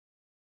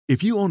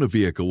If you own a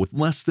vehicle with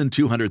less than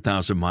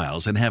 200,000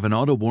 miles and have an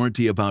auto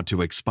warranty about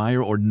to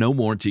expire or no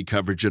warranty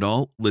coverage at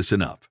all,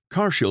 listen up.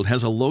 CarShield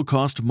has a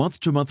low-cost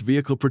month-to-month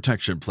vehicle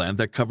protection plan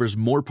that covers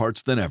more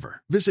parts than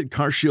ever. Visit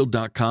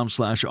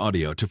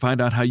carshield.com/audio to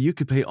find out how you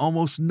could pay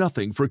almost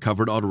nothing for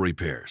covered auto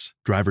repairs.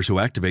 Drivers who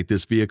activate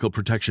this vehicle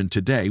protection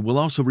today will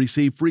also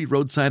receive free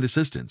roadside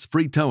assistance,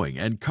 free towing,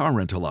 and car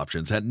rental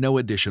options at no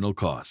additional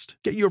cost.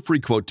 Get your free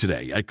quote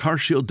today at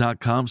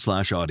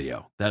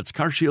carshield.com/audio. That's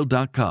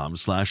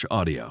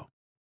carshield.com/audio.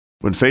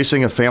 When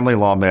facing a family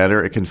law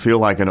matter, it can feel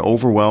like an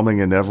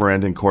overwhelming and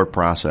never-ending court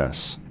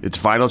process. It's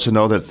vital to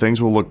know that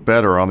things will look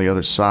better on the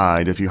other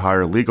side if you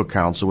hire legal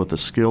counsel with the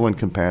skill and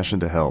compassion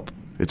to help.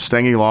 At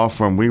Stengy Law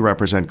Firm, we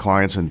represent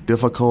clients in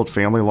difficult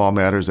family law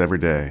matters every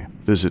day.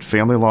 Visit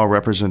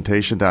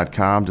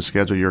FamilyLawRepresentation.com to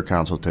schedule your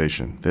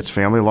consultation. That's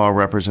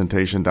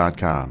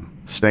FamilyLawRepresentation.com.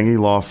 Stengy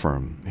Law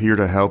Firm, here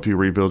to help you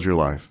rebuild your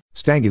life.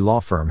 Stengy Law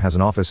Firm has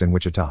an office in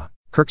Wichita.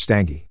 Kirk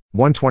Stengy,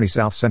 120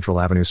 South Central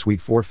Avenue, Suite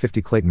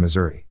 450, Clayton,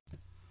 Missouri.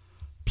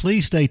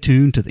 Please stay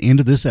tuned to the end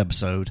of this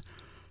episode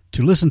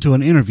to listen to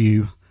an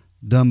interview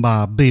done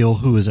by Bill,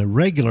 who is a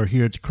regular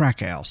here at the Crack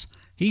House.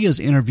 He is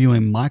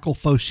interviewing Michael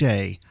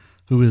Fauché,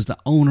 who is the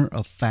owner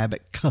of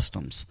Fabric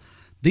Customs.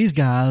 These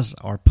guys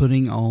are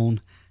putting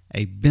on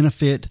a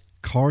benefit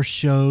car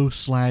show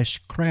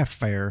 / craft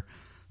fair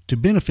to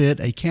benefit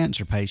a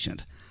cancer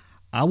patient.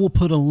 I will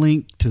put a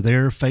link to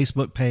their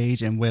Facebook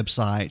page and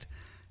website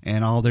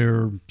and all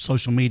their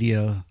social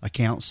media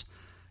accounts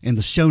in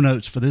the show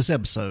notes for this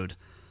episode.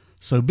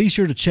 So be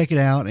sure to check it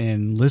out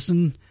and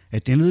listen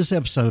at the end of this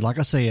episode, like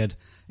I said,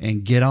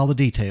 and get all the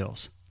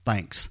details.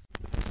 Thanks.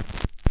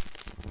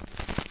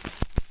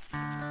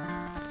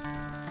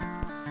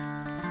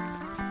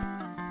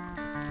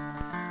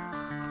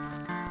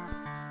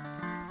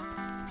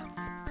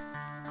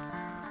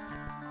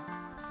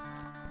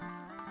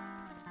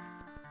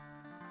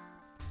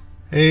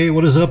 Hey,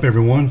 what is up,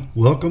 everyone?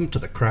 Welcome to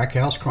the Crack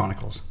House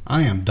Chronicles.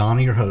 I am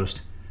Donnie, your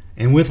host,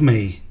 and with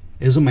me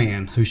is a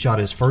man who shot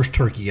his first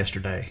turkey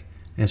yesterday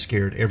and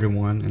scared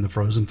everyone in the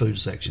frozen food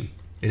section.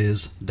 It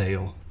is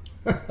Dale.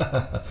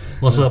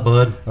 What's up,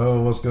 bud?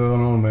 Oh, what's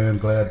going on, man?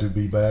 Glad to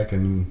be back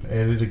and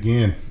at it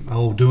again.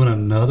 Oh, doing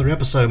another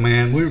episode,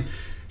 man. We're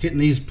hitting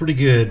these pretty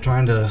good,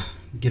 trying to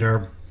get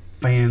our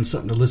fans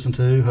something to listen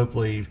to.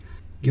 Hopefully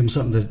give them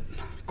something that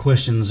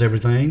questions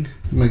everything.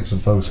 Make some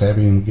folks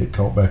happy and get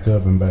caught back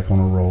up and back on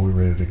a roll. We're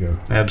ready to go.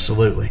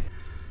 Absolutely.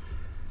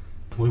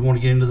 We want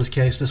to get into this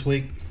case this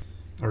week?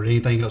 Or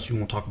anything else you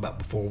want to talk about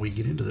before we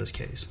get into this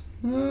case?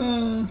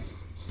 I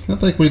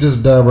think we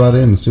just dive right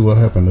in and see what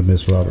happened to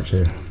Miss Roberts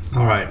here.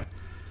 All right.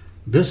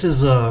 This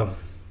is the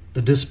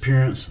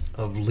disappearance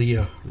of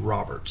Leah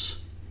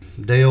Roberts.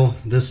 Dale,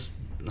 this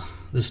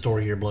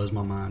story here blows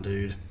my mind,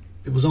 dude.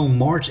 It was on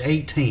March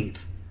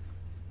 18th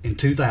in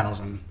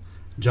 2000.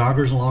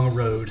 Joggers along a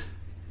road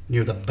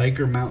near the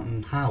Baker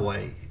Mountain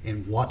Highway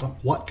in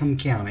Whatcom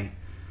County.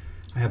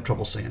 I have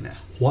trouble saying that.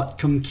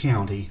 Whatcom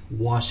County,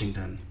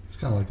 Washington. It's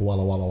kind of like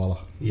Walla Walla Walla.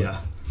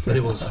 Yeah, but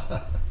it was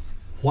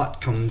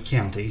Whatcom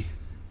County,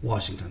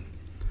 Washington.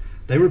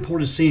 They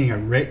reported seeing a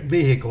wrecked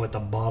vehicle at the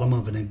bottom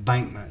of an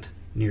embankment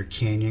near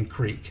Canyon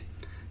Creek.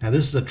 Now,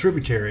 this is a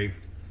tributary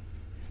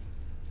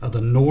of the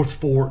North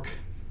Fork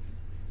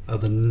of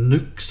the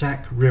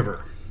Nooksack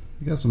River.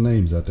 You got some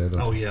names out there, don't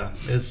you? Oh yeah,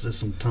 it's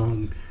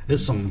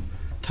some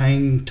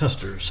tang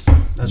tusters,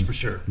 that's for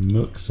sure.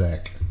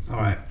 Nooksack. All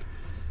right.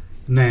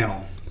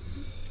 Now,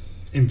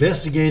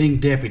 investigating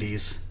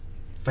deputies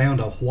found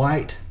a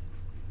white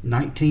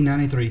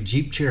 1993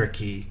 Jeep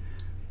Cherokee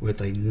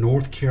with a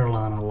North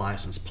Carolina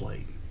license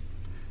plate,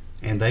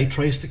 and they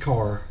traced the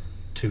car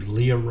to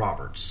Leah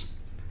Roberts.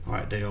 All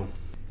right, Dale.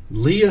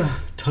 Leah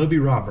Toby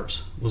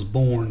Roberts was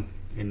born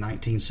in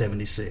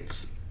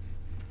 1976.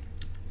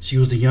 She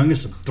was the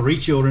youngest of 3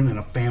 children in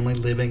a family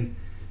living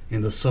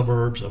in the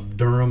suburbs of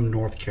Durham,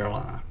 North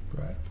Carolina.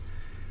 Right.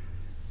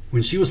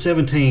 When she was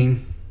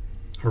 17,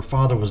 her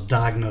father was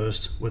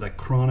diagnosed with a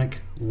chronic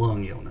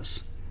lung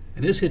illness.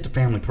 And this hit the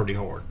family pretty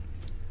hard.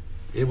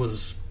 It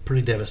was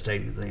pretty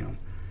devastating to them.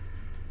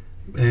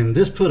 And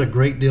this put a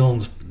great deal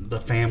on the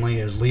family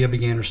as Leah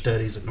began her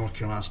studies at North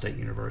Carolina State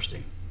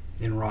University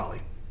in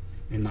Raleigh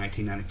in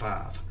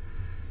 1995.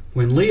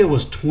 When Leah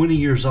was 20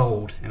 years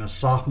old and a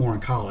sophomore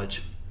in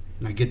college,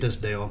 now get this,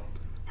 Dale,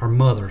 her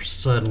mother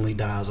suddenly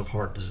dies of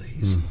heart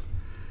disease.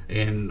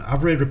 And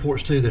I've read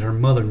reports too that her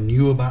mother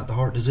knew about the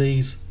heart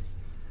disease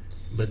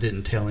but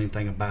didn't tell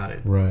anything about it.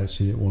 Right,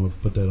 she didn't want to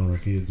put that on her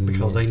kids anymore.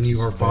 Because they knew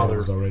her father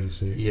was already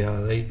sick. Yeah,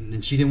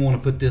 and she didn't want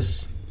to put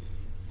this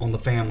on the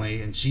family,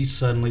 and she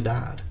suddenly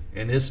died.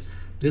 And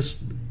this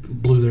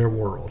blew their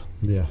world.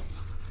 Yeah.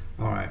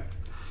 All right.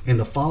 In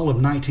the fall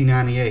of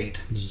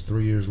 1998, this is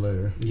 3 years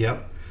later.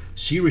 Yep.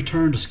 She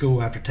returned to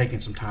school after taking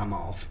some time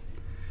off.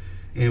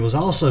 And it was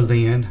also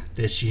then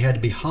that she had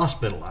to be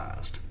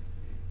hospitalized.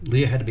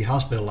 Leah had to be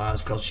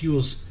hospitalized because she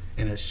was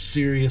in a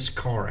serious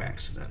car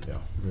accident. Yeah,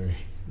 very.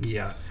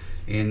 Yeah,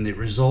 and it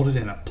resulted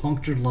in a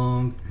punctured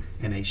lung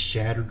and a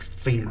shattered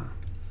femur.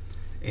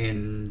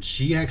 And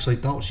she actually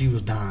thought she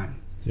was dying.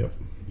 Yep.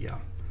 Yeah.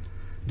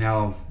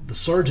 Now, the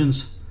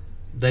surgeons,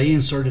 they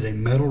inserted a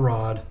metal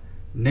rod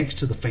next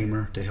to the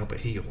femur to help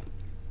it heal.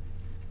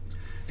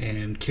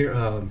 And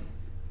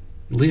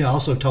Leah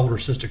also told her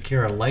sister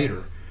Kara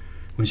later,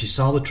 when she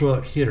saw the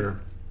truck hit her.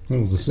 It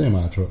was a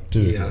semi-truck,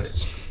 too. Yeah,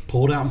 it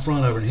pulled out in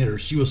front of her and hit her.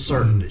 She was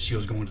certain that she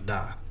was going to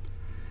die.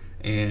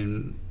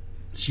 And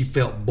she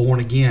felt born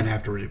again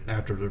after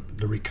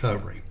the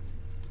recovery.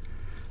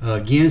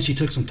 Again, she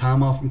took some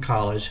time off from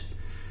college,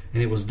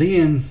 and it was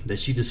then that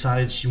she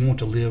decided she wanted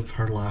to live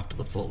her life to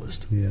the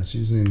fullest. Yeah,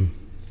 she's in...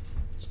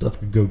 Stuff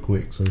could go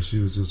quick, so she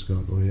was just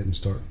going to go ahead and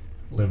start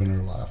living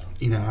her life.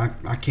 You know,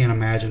 I can't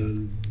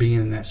imagine being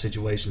in that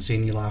situation,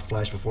 seeing your life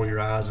flash before your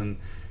eyes, and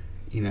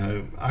you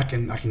know, I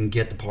can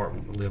get the part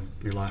wanting to live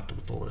your life to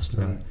the fullest,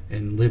 right,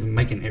 and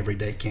making every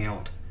day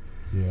count.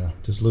 Yeah,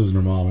 just losing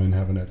her mom and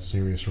having that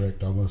serious wreck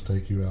to almost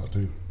take you out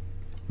too,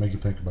 make you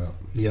think about.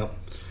 Yep.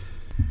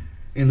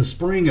 In the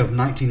spring of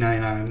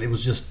 1999, it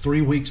was just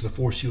 3 weeks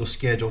before she was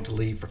scheduled to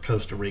leave for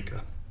Costa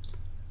Rica.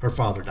 Her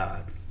father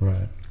died.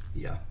 Right.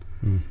 Yeah.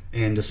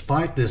 And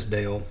despite this,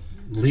 Dale,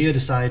 Leah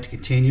decided to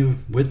continue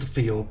with the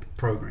field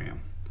program.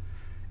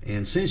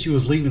 And since she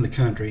was leaving the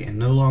country and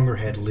no longer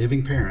had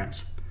living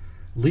parents,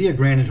 Leah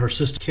granted her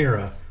sister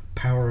Kara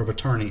power of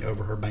attorney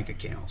over her bank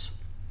accounts.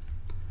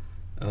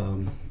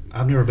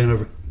 I've never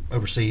been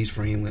overseas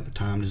for any length of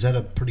time. Is that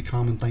a pretty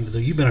common thing to do?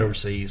 You've been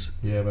overseas.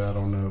 Yeah, but I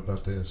don't know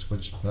about this,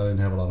 which I didn't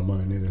have a lot of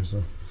money neither,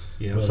 so...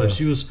 Yeah, but, so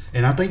she was,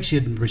 and I think she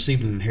had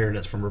received an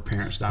inheritance from her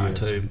parents dying yes,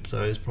 too.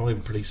 So it's probably a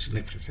pretty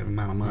significant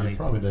amount of money. Yeah,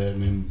 probably that,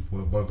 and then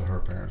both of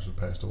her parents had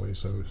passed away,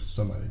 so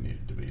somebody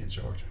needed to be in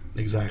charge.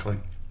 Exactly.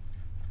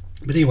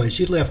 But anyway,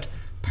 she left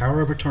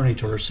power of attorney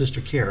to her sister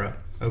Kara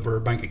over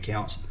her bank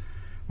accounts,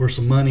 where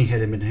some money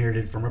had been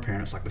inherited from her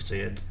parents, like we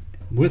said.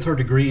 With her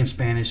degree in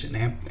Spanish and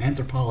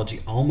anthropology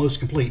almost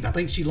complete, I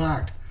think she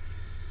liked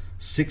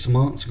 6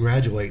 months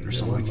graduating or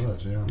something.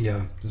 Not much,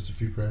 Yeah, just a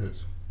few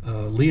credits.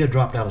 Leah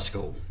dropped out of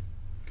school.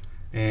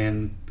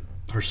 And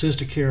her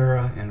sister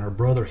Kara and her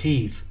brother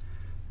Heath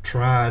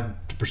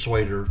tried to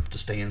persuade her to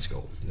stay in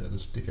school. Yeah,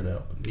 just stick it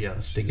out. Yeah,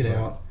 stick it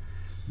out.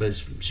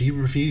 But she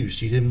refused.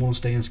 She didn't want to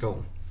stay in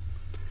school.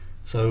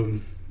 So,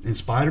 in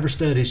spite of her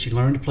studies, she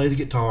learned to play the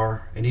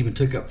guitar and even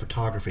took up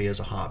photography as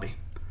a hobby.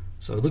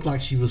 So it looked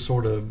like she was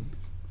sort of,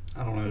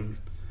 I don't know,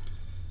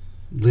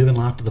 living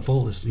life to the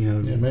fullest, you know.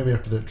 Yeah, maybe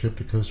after that trip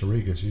to Costa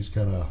Rica, she's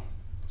kind of,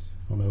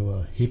 I don't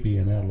know,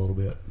 hippieing out a little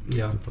bit.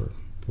 Yeah. For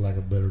lack of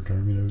a better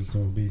term, you know, it's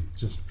going to be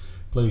just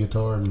play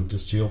guitar and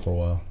just chill for a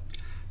while.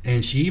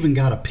 And she even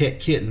got a pet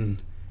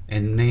kitten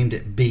and named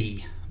it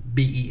B,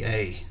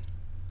 B-E-A.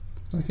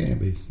 That can't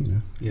be, you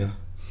know. Yeah,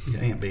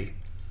 Aunt B.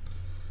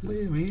 Well,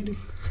 Andy.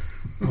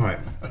 All right.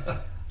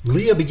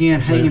 Leah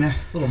began hanging out.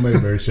 Little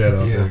Mayberry shout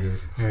out. Yeah, There,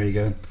 there you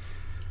go.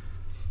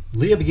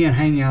 Leah began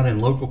hanging out in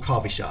local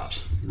coffee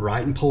shops,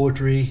 writing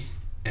poetry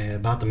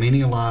about the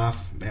meaning of life,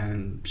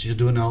 and she was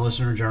doing all this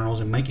in her journals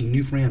and making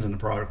new friends in the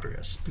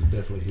progress. She's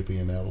definitely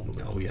hippieing out a little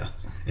bit. Oh, yeah.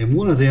 And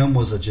one of them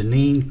was a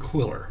Janine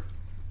Quiller.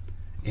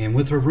 And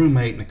with her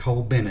roommate,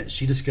 Nicole Bennett,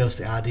 she discussed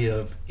the idea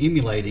of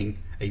emulating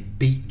a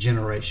beat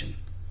generation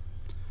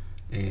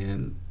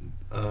and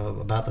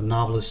about the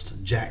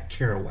novelist Jack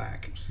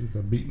Kerouac. She's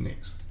the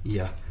beatniks.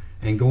 Yeah,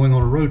 and going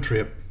on a road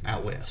trip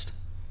out west.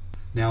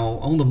 Now,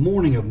 on the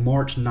morning of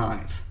March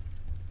 9th,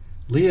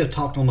 Leah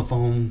talked on the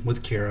phone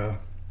with Kara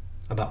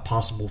about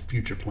possible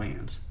future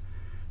plans.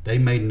 They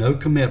made no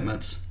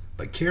commitments,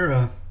 but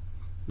Kara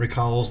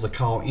recalls the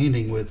call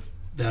ending with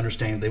the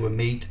understanding they would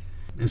meet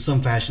in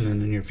some fashion in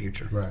the near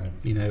future. Right.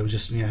 You know,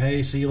 just, you know,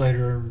 hey, see you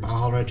later, I'll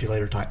holler at you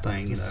later type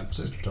thing, you know.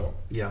 Sister talk.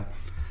 Yeah.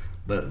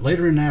 But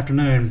later in the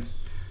afternoon,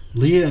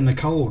 Leah and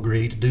Nicole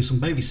agreed to do some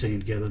babysitting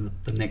together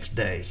the next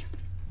day.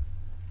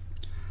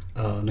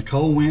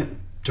 Nicole went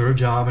to her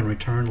job and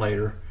returned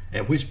later,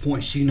 at which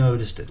point she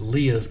noticed that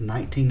Leah's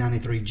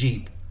 1993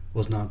 Jeep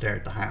was not there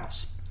at the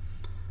house.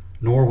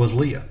 Nor was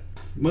Leah.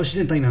 Well, she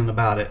didn't think nothing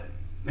about it,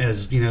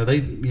 as, you know,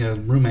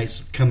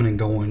 roommates coming and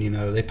going, you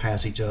know, they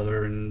pass each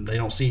other and they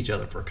don't see each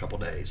other for a couple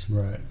days.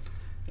 Right.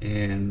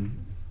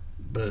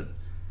 But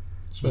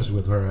especially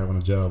with her having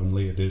a job and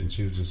Leah didn't.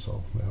 She was just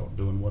all out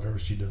doing whatever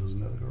she does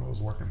and the other girl was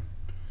working.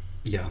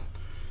 Yeah.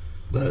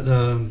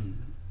 But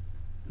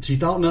she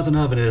thought nothing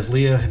of it, as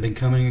Leah had been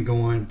coming and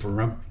going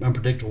for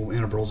unpredictable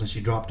intervals, and she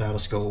dropped out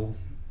of school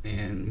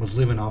and was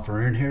living off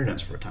her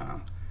inheritance for a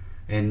time,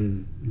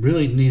 and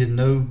really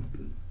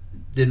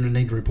didn't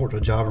need to report to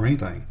a job or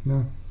anything.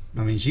 No.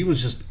 I mean, she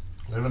was just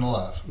Living a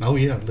life. Oh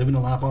yeah, living a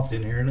life off the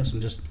inheritance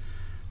and just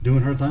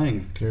doing her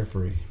thing.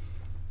 Carefree.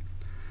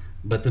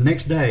 But the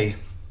next day,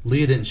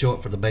 Leah didn't show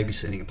up for the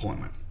babysitting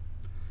appointment,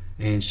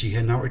 and she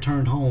had not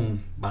returned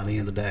home by the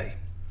end of the day.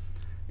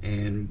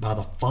 And by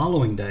the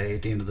following day,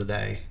 at the end of the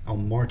day,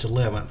 on March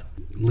 11th,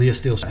 Leah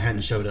still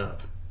hadn't showed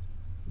up.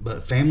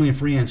 But family and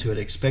friends who had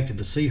expected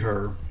to see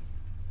her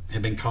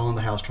had been calling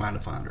the house trying to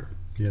find her.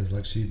 Yeah, it's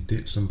like she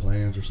ditched some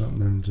plans or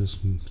something and just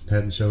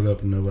hadn't showed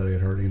up and nobody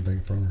had heard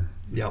anything from her.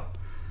 Yep.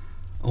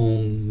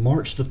 On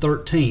March the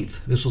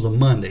 13th, this was a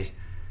Monday,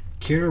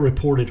 Kara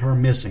reported her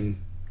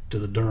missing to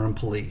the Durham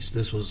police.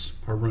 This was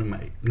her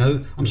roommate.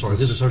 No, I'm sorry,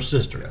 this is her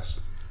sister.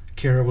 Yes.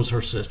 Kara was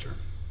her sister.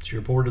 She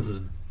reported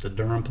to the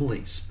Durham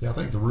police. Yeah, I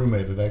think the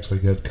roommate had actually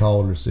got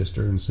called her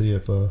sister and see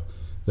if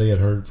they had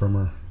heard from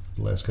her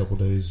the last couple of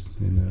days,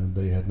 and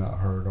they had not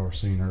heard or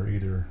seen her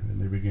either.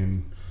 And they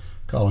began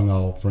calling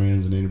all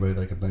friends and anybody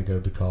they could think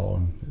of to call,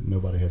 and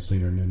nobody had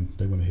seen her. And then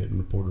they went ahead and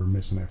reported her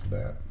missing after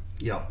that.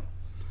 Yep.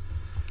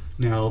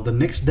 Now, the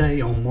next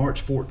day on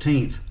March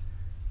 14th,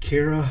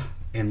 Kara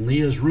and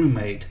Leah's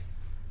roommate,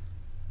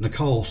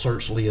 Nicole,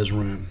 searched Leah's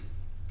room,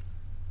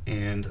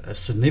 and a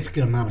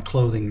significant amount of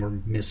clothing were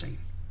missing.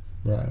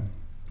 Right.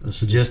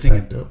 Suggesting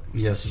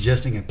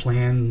a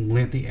planned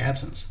lengthy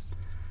absence.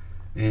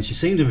 And she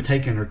seemed to have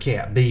taken her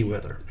cat, B,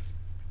 with her.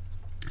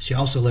 She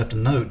also left a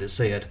note that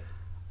said,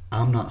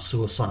 "I'm not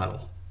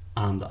suicidal.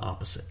 I'm the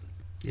opposite."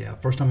 Yeah,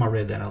 first time I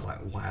read that, I was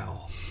like,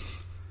 wow.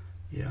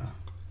 Yeah.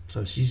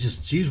 So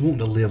she's wanting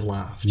to live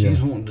life.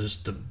 She's wanting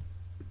just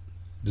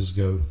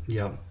go.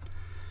 Yeah.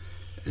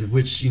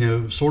 Which,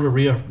 sort of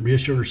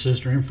reassured her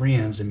sister and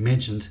friends,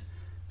 and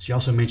she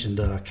also mentioned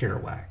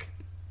Kerouac.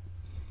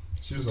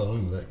 She was all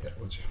into that guy,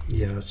 wasn't she?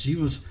 Yeah, she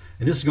was,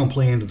 and this is going to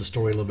play into the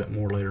story a little bit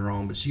more later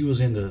on, but she was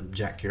into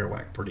Jack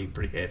Kerouac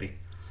pretty heavy.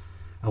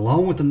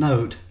 Along with the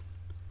note,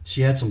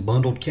 she had some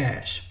bundled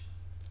cash,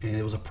 and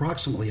it was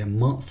approximately a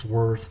month's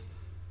worth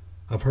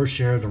of her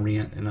share of the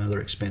rent and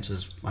other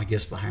expenses, I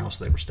guess the house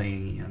they were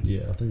staying in.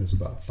 Yeah, I think it's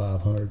about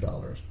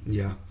 $500.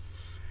 Yeah,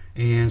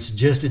 and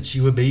suggested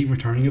she would be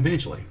returning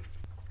eventually.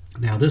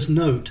 Now, this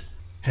note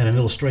had an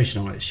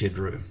illustration on it she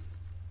drew,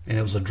 and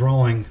it was a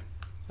drawing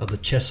of the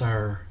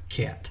Cheshire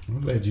cat.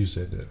 I'm glad you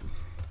said that.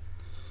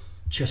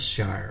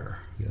 Cheshire.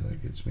 Yeah,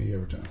 that gets me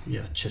every time.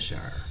 Yeah,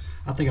 Cheshire.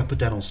 I think I put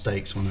that on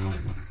steaks when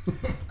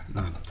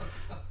I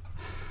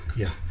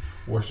yeah.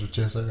 Worcester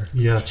Cheshire?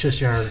 Yeah,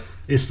 Cheshire.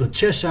 It's the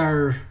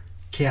Cheshire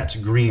cat's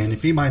grin.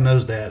 If anybody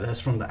knows that,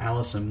 that's from the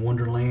Alice in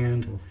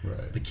Wonderland.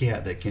 Right. The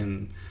cat that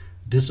can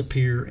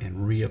disappear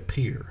and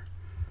reappear.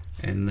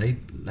 And they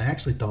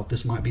actually thought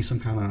this might be some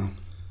kind of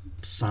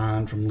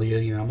sign from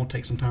Leah, I'm going to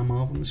take some time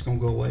off, I'm just going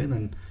to go away, and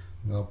then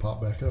I'll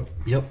pop back up.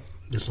 Yep,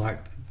 just like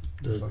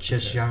the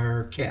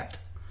Cheshire cat.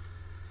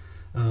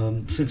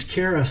 Since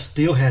Kara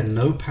still had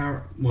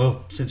power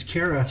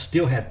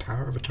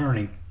of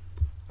attorney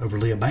over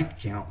Leah's bank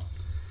account,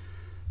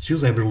 she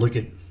was able to look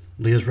at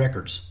Leah's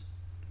records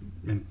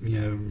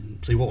and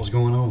see what was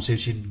going on, see if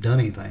she'd done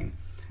anything.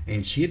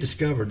 And she had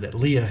discovered that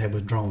Leah had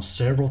withdrawn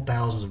several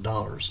thousands of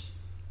dollars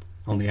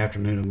on the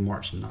afternoon of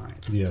March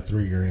 9th. Yeah,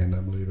 $3,000,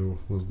 I believe it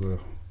was the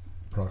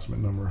approximate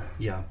number.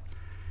 Yeah.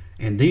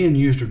 And then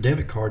used her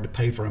debit card to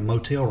pay for a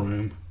motel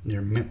room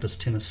near Memphis,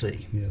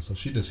 Tennessee. Yeah, so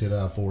she just hit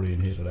I-40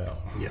 and hit it out.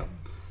 Yep.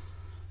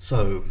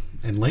 So,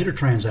 and later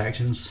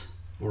transactions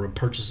were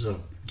purchases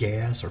of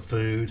gas or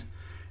food,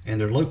 and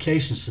their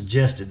location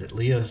suggested that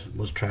Leah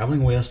was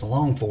traveling west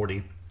along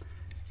 40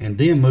 and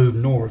then moved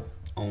north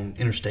on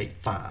Interstate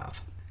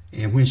 5.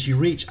 And when she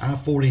reached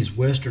I-40's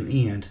western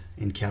end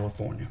in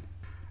California.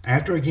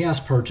 After a gas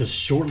purchase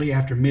shortly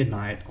after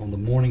midnight on the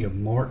morning of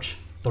March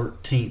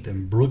 13th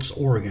in Brooks,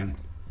 Oregon,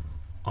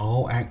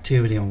 all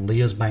activity on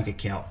Leah's bank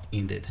account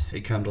ended.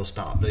 It come to a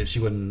stop. She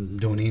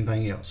wasn't doing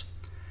anything else.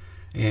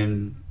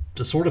 And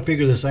to sort of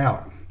figure this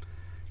out,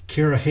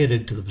 Kara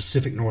headed to the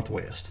Pacific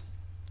Northwest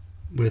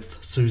with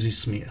Susie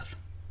Smith,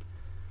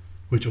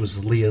 which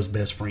was Leah's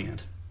best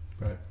friend.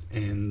 Right.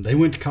 And they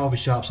went to coffee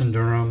shops in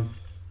Durham,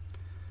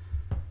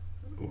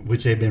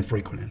 which they'd been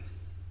frequenting.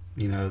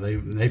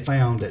 They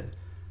found that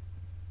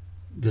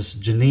this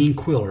Janine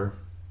Quiller,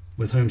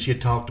 with whom she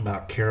had talked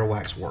about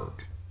Kerouac's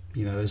work,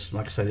 it's,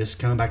 like I say, this is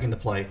coming back into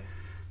play.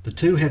 The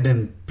two had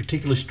been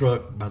particularly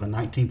struck by the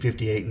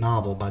 1958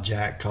 novel by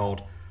Jack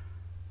called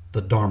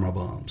The Dharma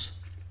Bums.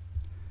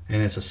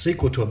 And it's a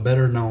sequel to a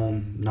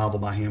better-known novel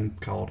by him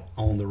called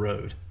On the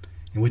Road,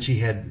 in which he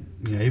had,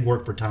 he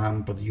worked for a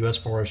time for the U.S.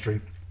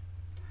 Forestry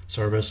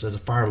Service as a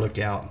fire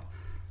lookout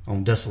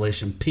on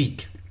Desolation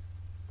Peak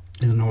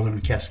in the northern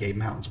Cascade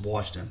Mountains of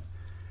Washington.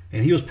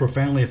 And he was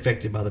profoundly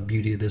affected by the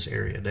beauty of this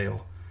area,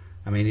 Dale.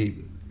 I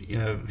mean,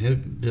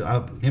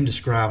 him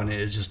describing it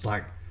is just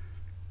like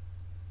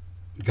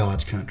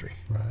God's country,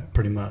 right?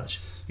 Pretty much.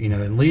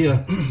 And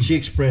Leah, she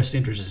expressed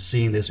interest in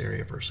seeing this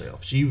area for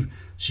herself.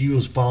 She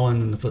was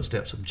following in the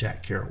footsteps of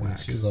Jack Kerouac. Yeah,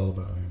 she's all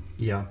about him.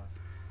 Yeah.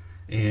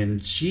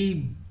 And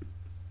she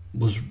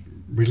was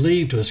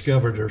relieved to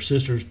discover that her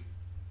sister's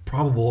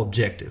probable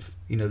objective.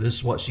 This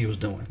is what she was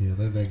doing. Yeah,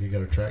 they think he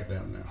got her tracked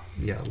down now.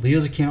 Yeah,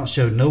 Leah's account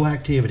showed no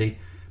activity,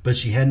 but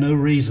she had no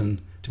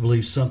reason to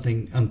believe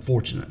something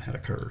unfortunate had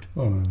occurred.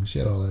 Oh, no, she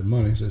had all that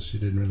money, so she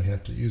didn't really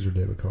have to use her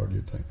debit card,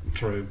 you'd think.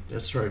 True,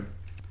 that's true.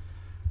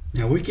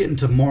 Now, we're getting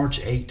to March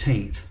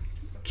 18th.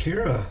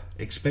 Kara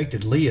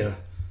expected Leah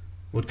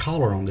would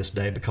call her on this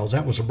day because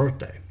that was her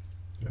birthday,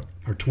 yep.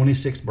 Her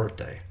 26th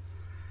birthday.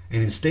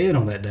 And instead,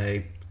 on that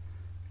day,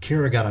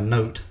 Kara got a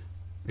note.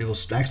 It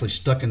was actually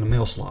stuck in the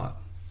mail slot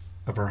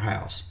of her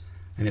house,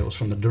 and it was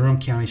from the Durham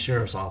County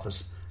Sheriff's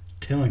Office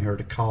telling her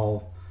to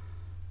call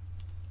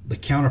the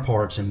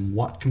counterparts in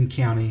Whatcom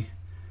County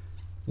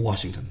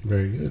Washington.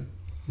 Very good.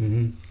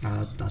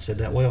 I said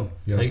that well.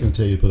 Yeah, I was going to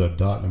tell you to put a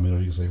dot in the middle.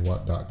 You can say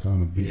what.com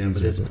would be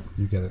easier, but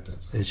you got it.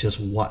 It's just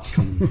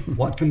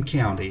Whatcom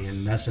County,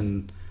 and that's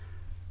in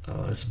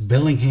it's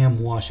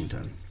Bellingham,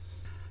 Washington.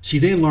 She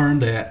then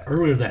learned that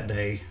earlier that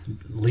day,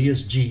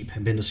 Leah's Jeep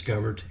had been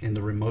discovered in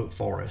the remote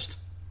forest,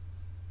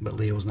 but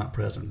Leah was not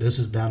present. This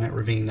is down that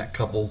ravine that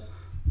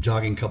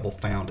jogging couple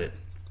found it.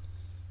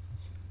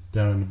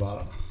 Down in the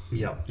bottom.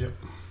 Yep.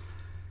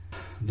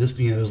 This,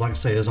 it was like I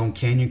say, it was on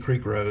Canyon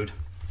Creek Road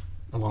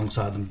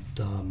alongside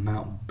the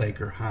Mount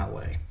Baker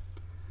Highway.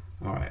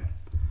 All right.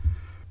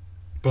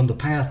 From the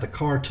path the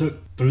car took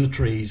through the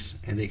trees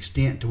and the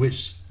extent to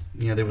which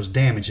there was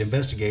damage,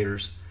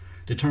 investigators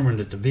determined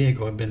that the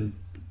vehicle had been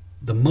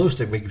the most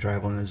that we could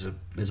travel in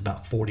is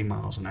about 40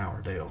 miles an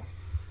hour, Dale.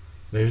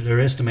 They're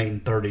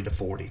estimating 30 to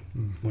 40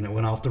 when it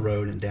went off the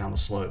road and down the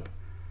slope.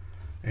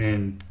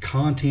 And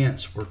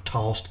contents were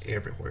tossed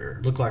everywhere.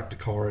 It looked like the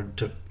car had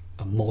took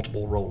a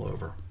multiple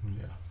rollover.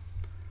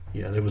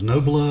 Yeah, there was no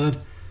blood,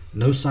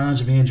 no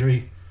signs of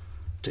injury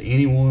to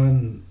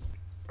anyone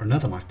or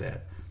nothing like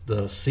that.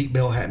 The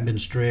seatbelt hadn't been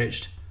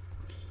stretched.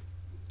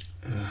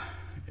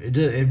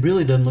 It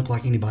really doesn't look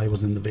like anybody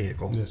was in the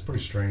vehicle. Yeah, it's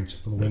pretty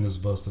strange. The windows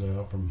busted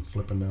out from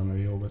flipping down the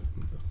hill, but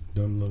it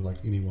doesn't look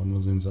like anyone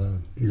was inside.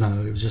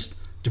 No, it was just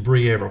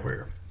debris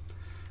everywhere.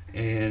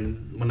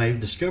 And when they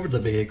discovered the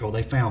vehicle,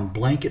 they found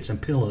blankets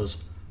and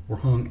pillows were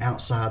hung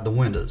outside the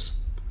windows,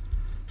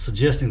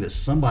 suggesting that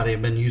somebody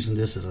had been using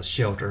this as a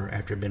shelter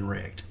after it had been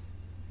wrecked.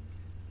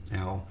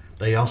 Now,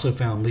 they also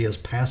found Leah's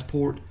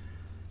passport,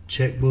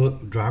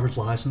 checkbook, driver's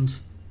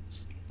license,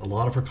 a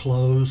lot of her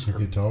clothes. Her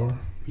guitar?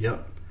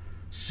 Yep.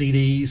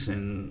 CDs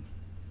and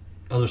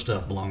other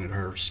stuff belonging to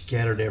her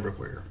scattered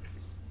everywhere.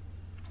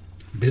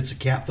 Bits of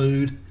cat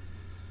food,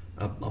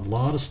 a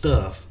lot of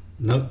stuff.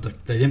 No,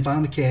 they didn't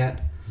find the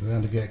cat. They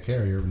found the cat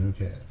carrier, but no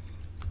cat.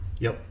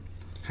 Yep.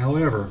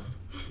 However,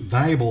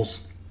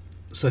 valuables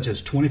such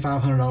as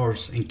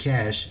 $2,500 in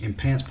cash in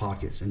pants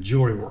pockets and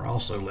jewelry were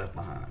also left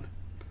behind.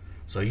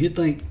 So you'd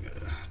think,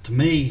 to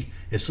me,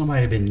 if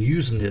somebody had been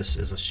using this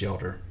as a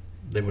shelter,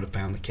 they would have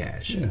found the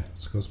cash. Yeah,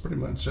 because pretty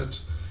much if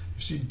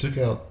she took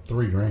out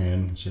 $3,000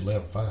 and she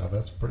left $5,000,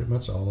 that's pretty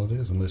much all it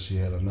is, unless she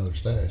had another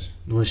stash.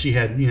 Unless she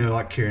had,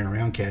 like carrying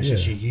around cash that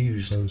she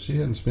used. So she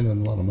hadn't spent a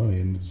lot of money,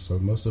 and so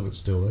most of it's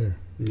still there.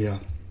 Yeah.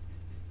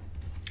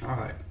 All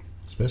right.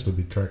 Especially if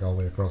you track all the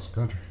way across the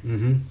country.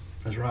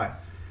 That's right.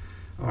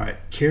 All right.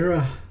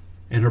 Kara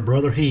and her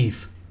brother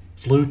Heath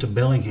flew to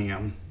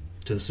Bellingham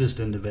to assist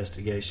in the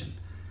investigation.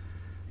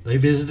 They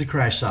visited the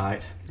crash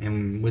site,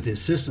 and with the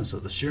assistance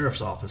of the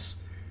sheriff's office,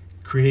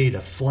 created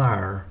a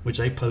flyer which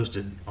they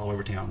posted all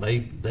over town.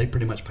 They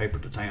pretty much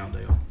papered the town,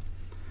 Dale.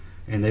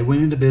 And they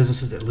went into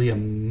businesses that Leah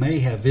may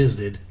have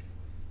visited,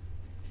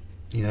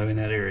 in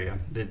that area,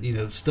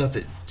 that stuff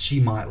that she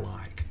might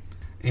like.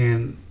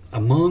 And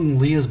among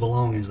Leah's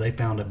belongings, they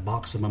found a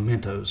box of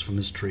mementos from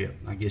this trip.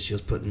 I guess she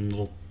was putting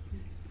little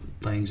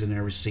things in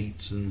there,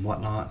 receipts and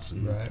whatnots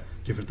and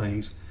different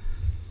things.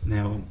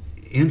 Now,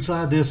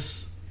 inside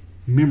this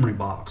memory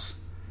box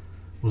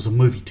was a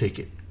movie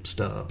ticket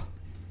stub,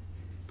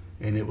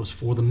 and it was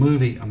for the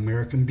movie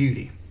American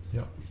Beauty.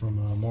 Yep,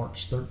 from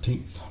March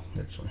 13th,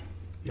 actually.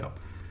 Yep,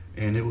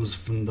 and it was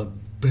from the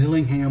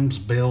Bellingham's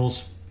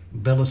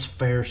Bellis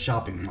Fair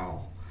shopping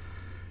mall.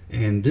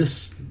 And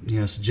this,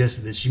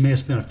 suggested that she may have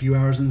spent a few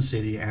hours in the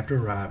city after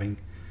arriving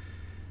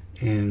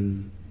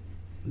and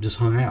just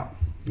hung out.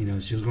 She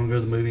was going to go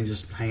to the movie and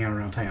just hang out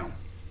around town.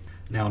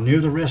 Now, near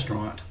the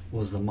restaurant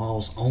was the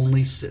mall's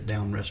only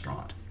sit-down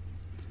restaurant.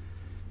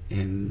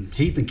 And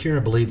Heath and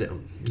Kara believed that,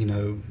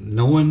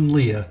 knowing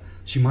Leah,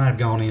 she might have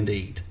gone in to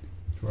eat.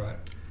 Right.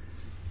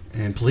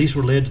 And police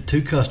were led to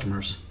two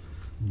customers,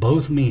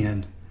 both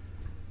men,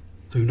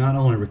 who not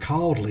only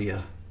recalled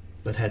Leah,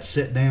 but had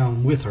sat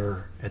down with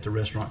her at the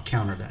restaurant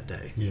counter that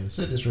day. Yeah, they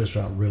said this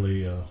restaurant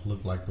really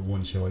looked like the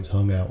one she always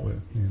hung out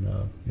with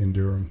in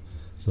Durham.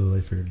 So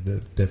they figured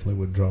that definitely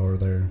would draw her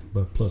there.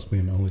 But plus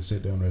being the only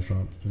sit-down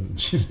restaurant,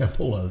 she didn't have a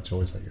whole lot of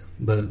choice, I guess.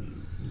 But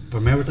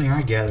from everything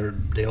I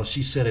gathered, Dale,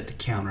 she sat at the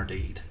counter to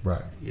eat.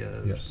 Right.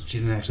 Yeah. Yes. She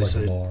didn't actually sit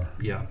sit at a bar.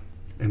 Yeah.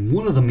 And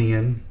one of the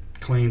men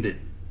claimed that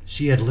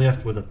she had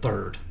left with a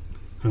third,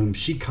 whom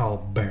she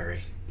called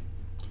Barry.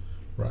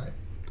 Right.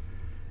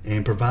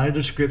 And provided a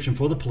description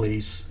for the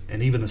police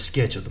and even a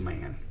sketch of the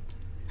man.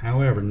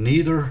 However,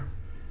 neither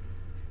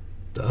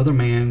the other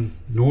man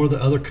nor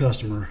the other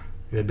customer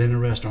who had been in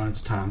the restaurant at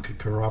the time could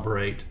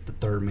corroborate the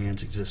third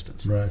man's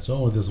existence. Right, so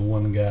only this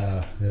one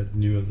guy that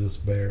knew of this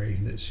Barry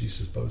that she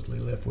supposedly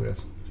left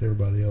with.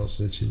 Everybody else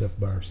said she left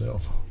by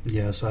herself.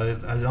 Yeah, so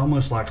it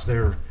almost like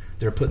they're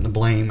putting the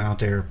blame out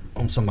there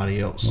on somebody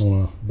else.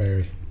 On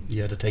Barry.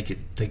 Yeah, to take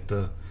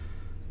the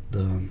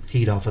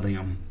heat off of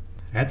them.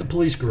 At the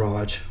police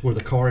garage where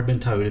the car had been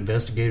towed,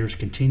 investigators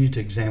continued to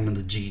examine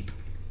the Jeep.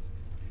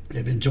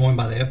 They'd been joined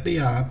by the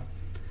FBI,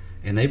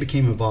 and they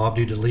became involved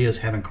due to Leah's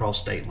having crossed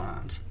state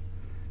lines.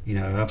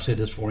 I've said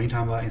this before,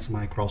 anytime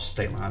somebody crosses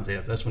state lines,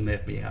 that's when the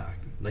FBI,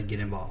 they get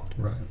involved.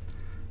 Right.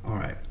 All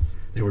right.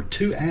 There were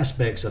two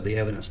aspects of the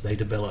evidence they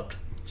developed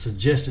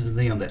suggested to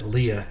them that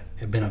Leah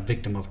had been a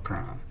victim of a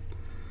crime.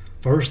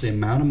 First, the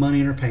amount of money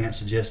in her pants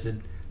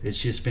suggested that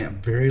she had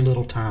spent very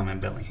little time in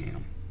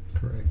Bellingham.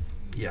 Correct.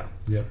 Yeah.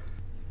 Yep.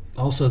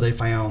 Also, they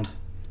found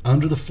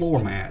under the floor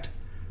mat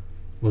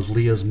was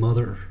Leah's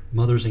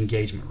mother's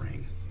engagement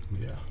ring.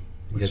 Yeah.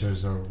 Which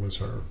was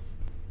her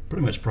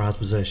pretty much prized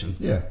possession.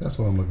 Yeah, that's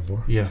what I'm looking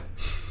for. Yeah.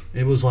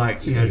 It was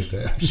like, you know,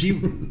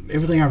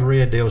 everything I've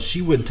read, Dale,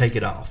 she wouldn't take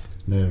it off.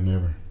 No,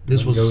 never.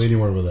 This was go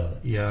anywhere without it.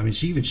 Yeah, I mean,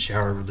 she even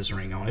showered with this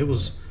ring on.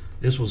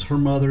 This was her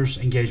mother's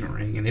engagement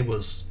ring, and it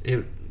was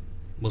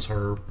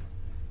her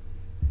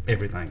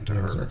everything to her.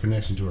 It was her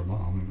connection to her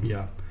mom.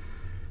 Yeah,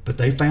 but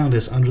they found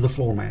this under the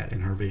floor mat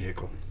in her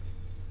vehicle,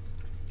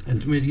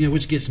 and you know,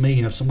 which gets me.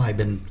 You know, if somebody had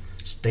been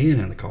staying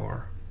in the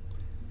car,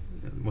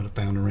 would have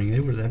found the ring.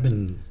 That'd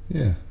been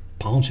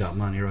pawn shop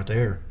money right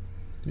there.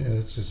 Yeah,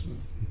 it's just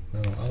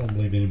I don't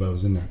believe anybody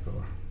was in that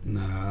car.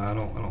 No, I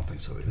don't think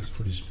so either. It's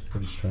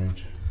pretty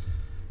strange.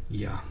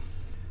 Yeah.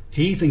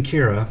 Heath and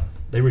Kara,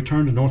 they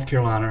returned to North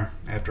Carolina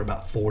after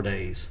about 4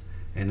 days,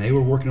 and they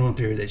were working on a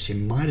theory that she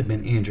might have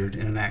been injured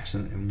in an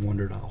accident and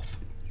wandered off.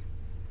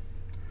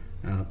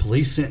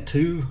 Police spent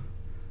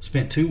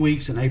 2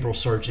 weeks in April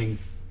searching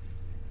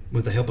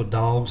with the help of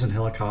dogs and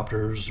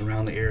helicopters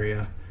around the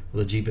area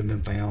where the Jeep had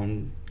been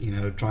found, you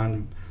know,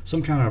 trying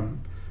some kind of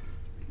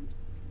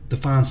to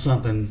find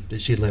something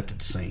that she had left at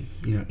the scene,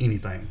 you know,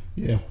 anything.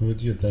 Yeah,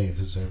 what you'd think if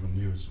it's 7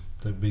 years,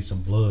 there'd be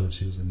some blood if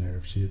she was in there,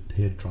 if she had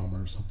head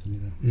trauma or something, you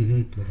know.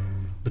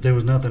 Mm-hmm. But there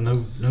was nothing,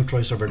 no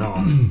trace of her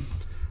dog.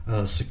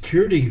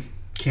 Security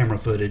camera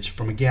footage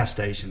from a gas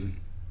station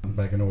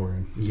back in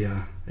Oregon.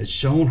 Yeah, it's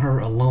shown her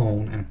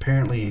alone and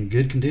apparently in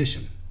good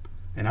condition.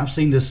 And I've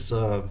seen this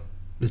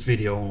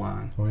video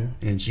online. Oh yeah.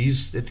 And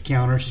she's at the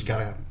counter. She's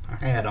got a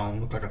hat on,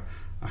 look like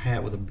a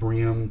hat with a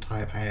brim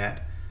type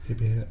hat.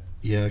 Hippie hat.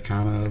 Yeah,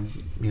 kind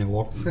of, you know,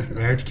 walking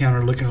right at the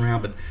counter looking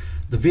around. But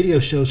the video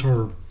shows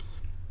her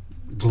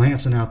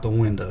glancing out the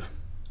window,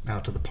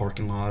 out to the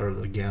parking lot or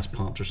the gas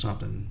pumps or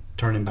something,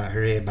 turning back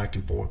her head back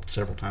and forth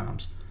several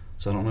times.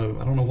 So I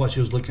don't know what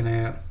she was looking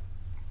at.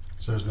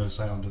 So there's no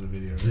sound to the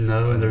video. Right?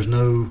 No, and there's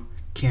no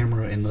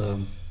camera in the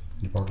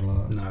parking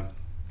lot. No,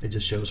 it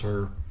just shows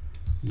her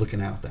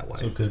looking out that way.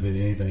 So it could have been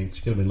anything.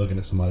 She could have been looking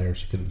at somebody, or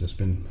she could have just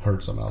been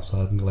heard something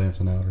outside and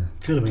glancing out, or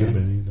could have been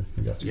anything.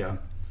 I got you. Yeah,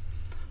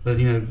 but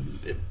you know,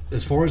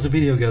 as far as the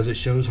video goes, it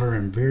shows her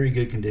in very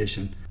good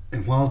condition.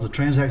 And while the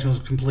transaction was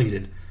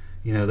completed,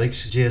 you know, they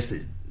suggest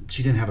that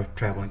she didn't have a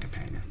traveling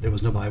companion. There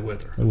was nobody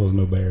with her. There was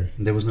no Barry.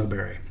 There was no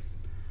Barry.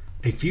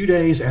 A few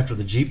days after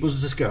the Jeep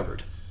was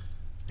discovered,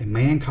 a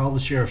man called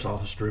the sheriff's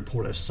office to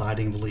report a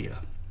sighting of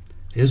Leah.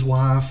 His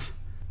wife,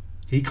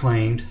 he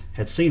claimed,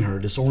 had seen her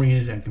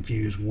disoriented and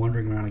confused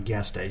wandering around a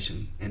gas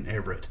station in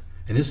Everett.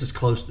 And this is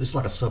close, this is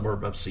like a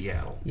suburb of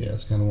Seattle. Yeah,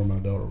 it's kind of where my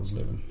daughter was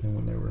living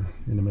when they were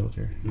in the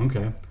military.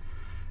 Okay.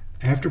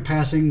 After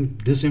passing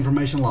this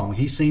information along,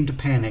 he seemed to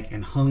panic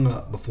and hung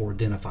up before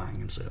identifying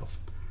himself.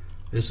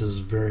 This is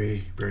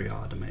very, very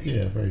odd to me.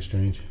 Yeah, very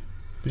strange.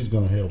 If he's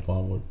going to help,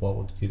 what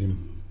would get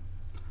him?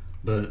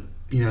 But,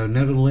 you know,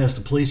 nevertheless,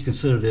 the police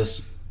consider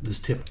this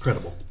tip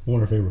credible. I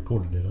wonder if they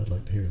recorded it. I'd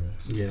like to hear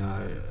that.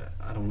 Yeah,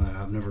 I don't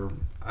know.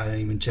 I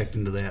didn't even checked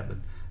into that, but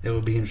it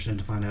would be interesting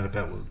to find out if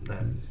that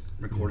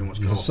recording was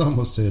called.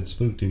 Someone said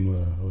spooked him,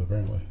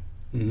 apparently.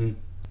 Mm-hmm.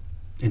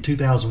 In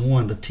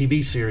 2001, the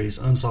TV series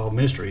Unsolved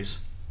Mysteries,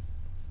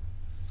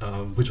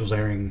 which was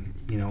airing,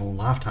 you know,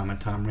 Lifetime at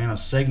the time, ran a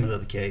segment of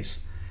the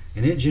case,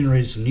 and it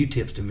generated some new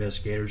tips to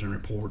investigators and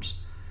reports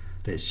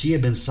that she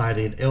had been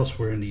cited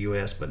elsewhere in the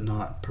U.S. but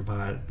not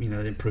provided, you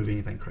know, didn't prove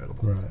anything credible.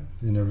 Right,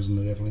 and there was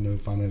definitely no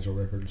financial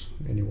records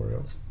anywhere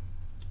else.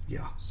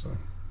 Yeah. So,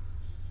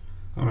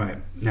 all right.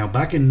 Now,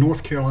 back in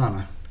North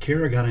Carolina,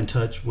 Kara got in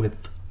touch with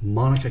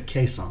Monica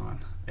Cason.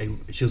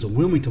 She was a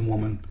Wilmington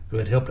woman who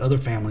had helped other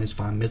families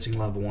find missing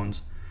loved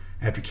ones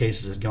after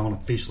cases had gone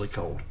officially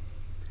cold.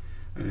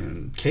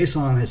 And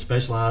Cason has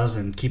specialized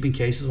in keeping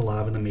cases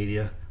alive in the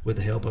media with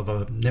the help of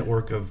a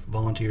network of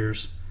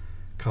volunteers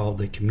called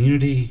the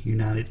Community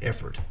United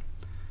Effort.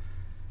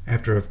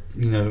 After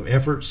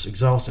efforts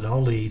exhausted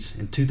all leads,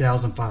 in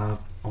 2005,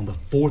 on the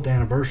 4th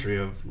anniversary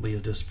of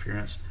Leah's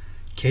disappearance,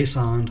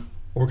 Cason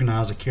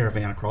organized a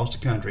caravan across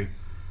the country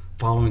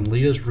following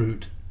Leah's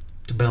route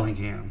to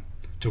Bellingham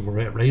to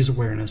raise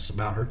awareness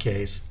about her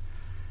case,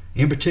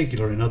 in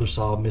particular in other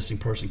solved missing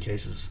person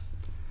cases.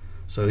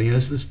 So, you know,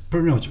 this is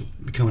pretty much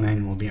become an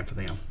annual event for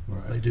them.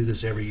 Right. They do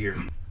this every year.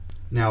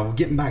 Now,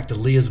 getting back to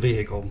Leah's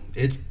vehicle,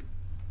 they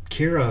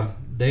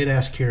had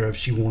asked Kara if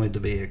she wanted the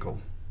vehicle,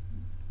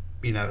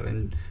 you know,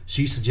 and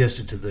she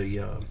suggested to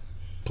the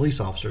police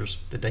officers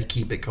that they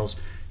keep it because,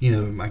 you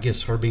know, I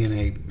guess her being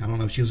I don't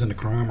know if she was into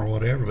crime or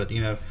whatever, but,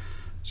 you know.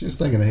 She was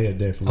thinking ahead,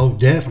 definitely. Oh,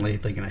 definitely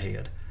thinking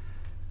ahead.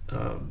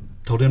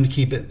 Told them to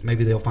keep it.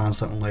 Maybe they'll find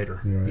something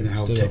later. Right. You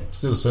know,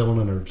 instead of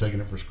selling it or taking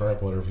it for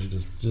scrap, whatever,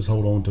 just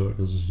hold on to it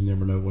because you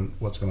never know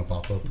what's going to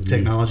pop up.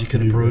 Technology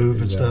could improve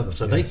and exactly, stuff.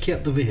 So they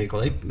kept the vehicle.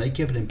 They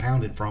kept it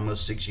impounded for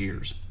almost 6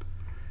 years.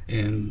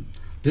 In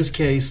this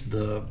case,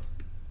 the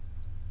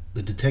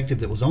the detective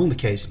that was on the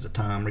case at the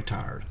time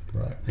retired.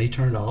 Right. He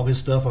turned all of his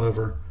stuff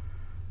over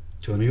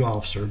to a new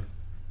officer,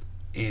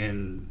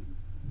 and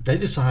they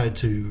decided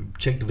to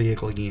check the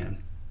vehicle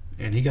again.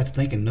 And he got to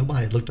thinking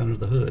nobody had looked under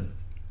the hood.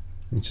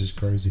 Which is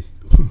crazy.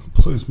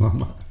 Blows my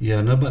mind.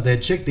 Yeah, nobody. They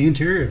had checked the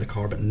interior of the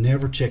car, but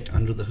never checked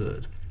under the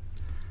hood.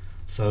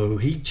 So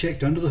he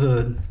checked under the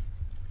hood,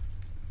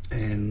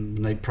 and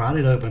when they pried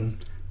it open,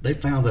 they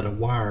found that a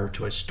wire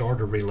to a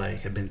starter relay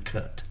had been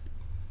cut.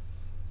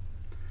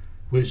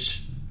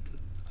 Which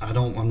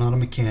I'm not a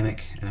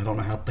mechanic, and I don't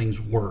know how things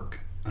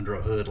work under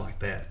a hood like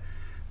that.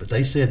 But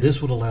they said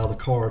this would allow the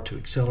car to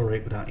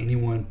accelerate without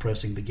anyone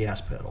pressing the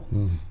gas pedal.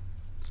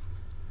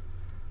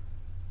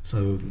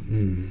 So,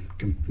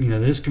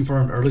 this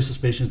confirmed early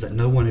suspicions that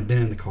no one had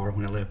been in the car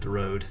when it left the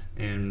road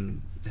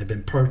and had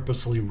been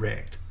purposely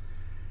wrecked.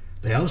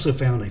 They also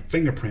found a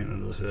fingerprint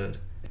under the hood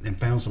and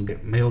found some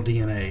male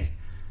DNA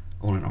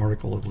on an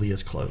article of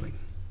Leah's clothing.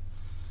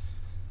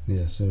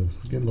 Yeah, so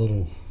get a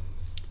little...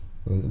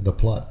 the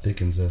plot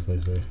thickens, as they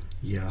say.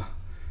 Yeah.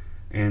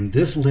 And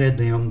this led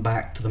them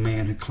back to the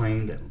man who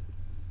claimed that,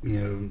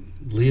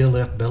 Leah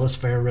left Bella's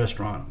Fair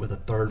restaurant with a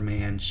third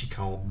man she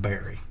called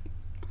Barry,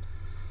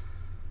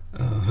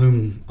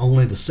 whom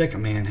only the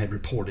second man had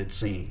reported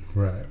seeing.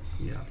 Right.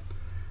 Yeah.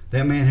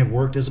 That man had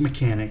worked as a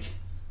mechanic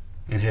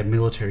and had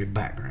military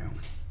background.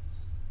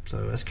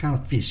 So that's kind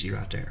of fishy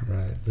right there.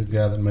 Right. The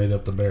guy that made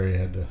up the Barry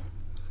had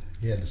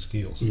the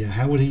skills. Yeah.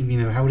 How would he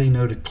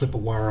know to clip a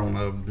wire on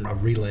a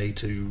relay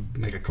to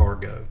make a car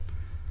go?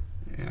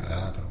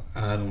 Yeah,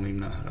 I don't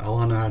even know. All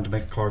I know how to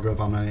make a car go, if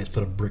I'm not, is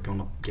put a brick on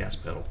the gas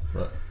pedal.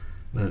 Right.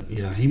 But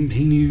yeah, he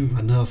knew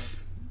enough.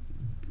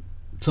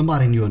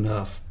 Somebody knew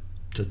enough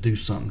to do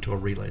something to a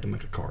relay to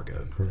make a car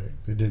go. Correct.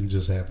 It didn't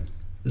just happen.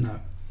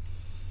 No.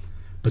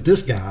 But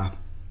this guy,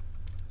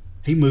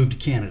 he moved to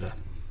Canada,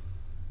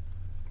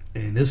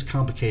 and this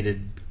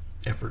complicated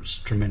efforts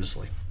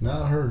tremendously.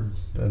 Now I heard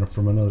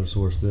from another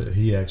source that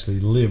he actually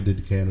lived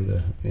in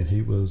Canada, and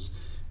he was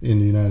in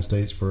the United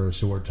States for a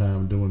short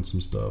time doing some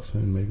stuff,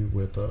 and maybe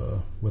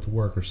with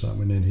work or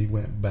something, and then he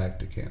went back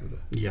to Canada.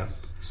 Yeah.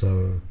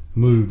 So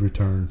moved,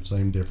 returned,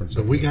 same difference.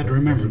 But we got to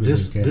remember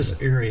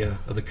this area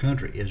of the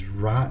country is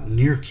right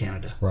near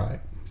Canada. Right.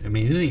 I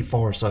mean, it ain't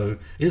far, so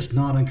it's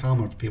not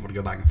uncommon for people to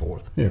go back and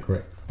forth. Yeah,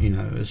 correct.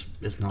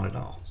 It's not at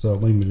all. So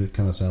it made it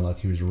kind of sound like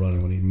he was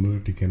running when he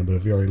moved to Canada, but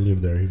if he already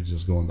lived there, he was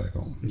just going back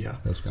home. Yeah.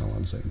 That's kind of what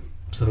I'm saying.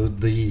 So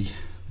they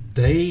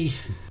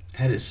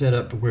had it set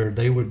up to where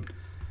they would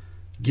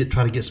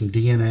try to get some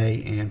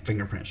DNA and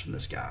fingerprints from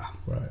this guy.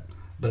 Right.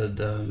 But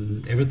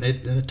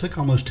it took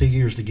almost 2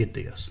 years to get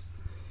this.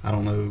 I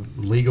don't know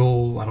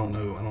legal. I don't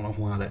know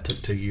why that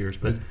took 2 years.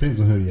 But it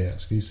depends on who you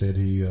ask. He said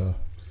he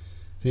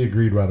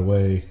agreed right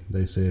away.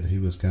 They said he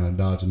was kind of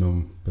dodging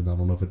them, but I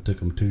don't know if it took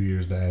him 2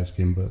 years to ask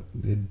him. But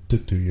it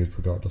took 2 years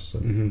regardless. So.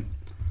 Mm-hmm.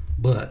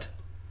 But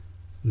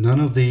none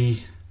of the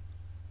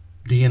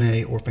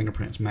DNA or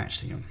fingerprints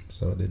matched him.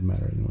 So it didn't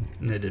matter anyway.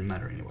 And it didn't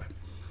matter anyway.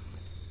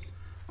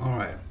 All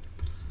right.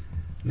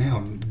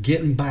 Now,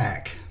 getting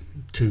back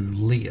to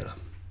Leah.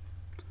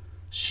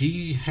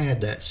 She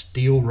had that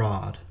steel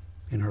rod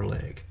in her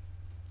leg.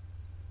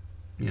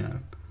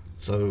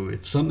 So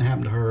if something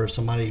happened to her, if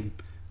somebody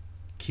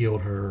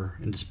killed her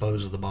and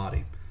disposed of the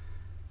body,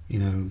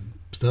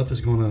 stuff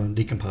is going to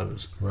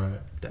decompose. Right.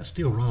 That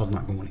steel rod's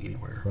not going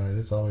anywhere. Right.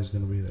 It's always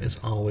going to be there.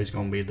 It's always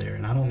going to be there.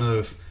 And I don't know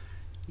if,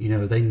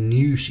 they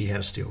knew she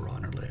had a steel rod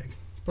in her leg.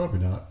 Probably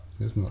not.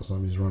 It's not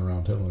something he's running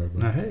around telling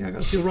everybody. Now, hey, I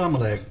got a steel rod in my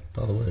leg.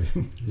 By the way.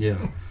 Yeah.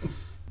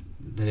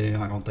 They're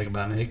not going to think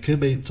about it. It could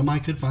be, somebody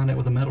could find out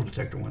with a metal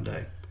detector one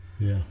day.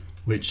 Yeah.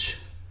 Which,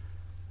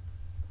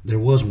 there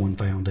was one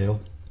found, Dale.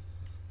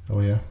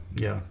 Oh, yeah?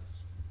 Yeah.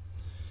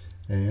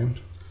 And?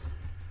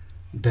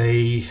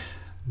 They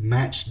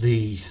matched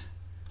the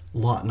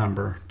lot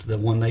number to the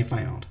one they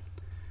found.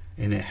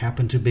 And it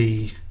happened to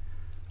be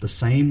the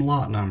same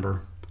lot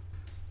number.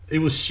 It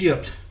was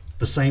shipped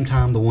the same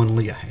time the one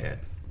Leah had.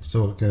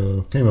 So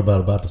it came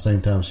about the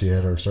same time she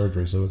had her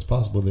surgery. So it's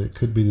possible that it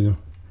could be her.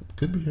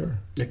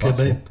 It could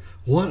be.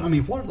 What are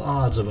the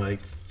odds of a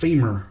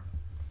femur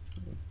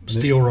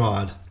steel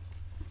rod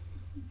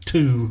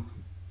two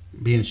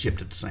being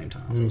shipped at the same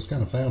time? It was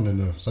kind of found in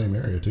the same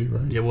area too,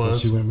 right? It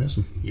was. She went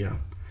missing. Yeah,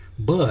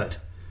 but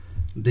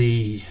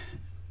I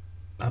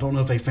don't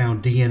know if they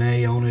found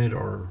DNA on it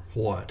or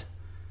what,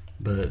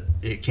 but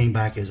it came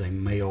back as a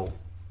male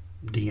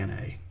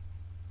DNA.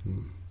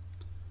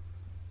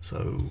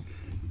 So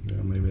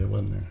yeah, maybe it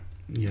wasn't there.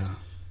 Yeah,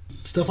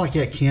 stuff like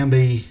that can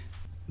be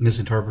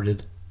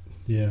misinterpreted.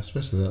 Yeah,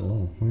 especially that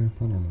long. Well,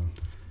 I don't know.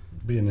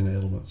 Being in the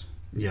elements.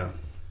 Yeah.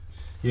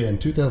 Yeah, in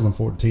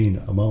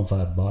 2014, a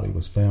mummified body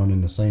was found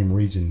in the same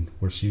region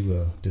where she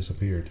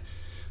disappeared.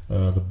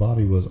 The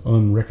body was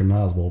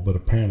unrecognizable, but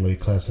apparently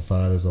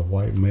classified as a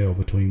white male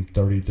between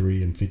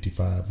 33 and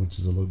 55, which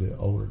is a little bit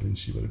older than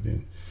she would have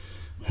been.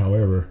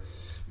 However,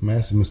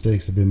 massive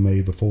mistakes have been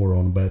made before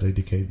on badly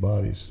decayed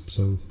bodies.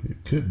 So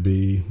it could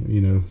be,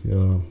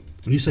 when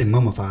you say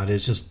mummified,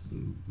 it's just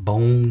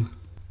bone.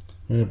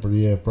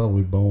 Yeah,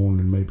 probably bone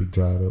and maybe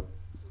dried up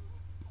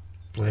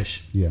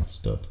flesh. Yeah,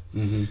 stuff.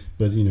 Mm-hmm.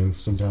 But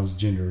sometimes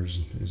gender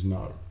is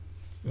not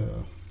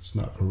it's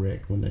not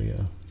correct when they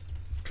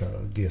try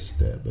to guess at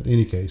that. But in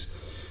any case,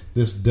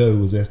 this doe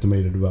was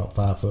estimated about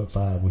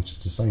 5'5", which is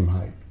the same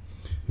height,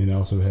 and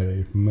also had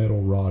a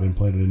metal rod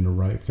implanted in the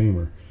right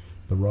femur.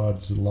 The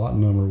rod's lot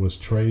number was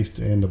traced,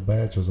 and the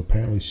batch was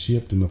apparently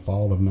shipped in the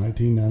fall of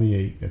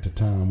 1998 at the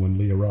time when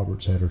Leah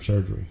Roberts had her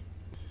surgery.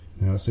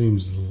 Now, it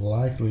seems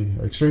likely,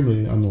 or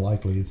extremely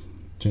unlikely,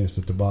 chance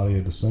that the body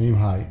at the same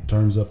height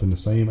turns up in the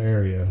same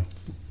area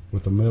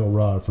with a metal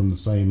rod from the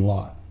same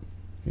lot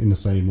in the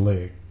same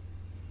leg.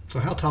 So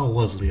how tall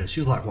was Leah?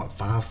 She was like, what,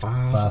 5'5"?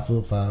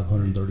 5'5",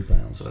 130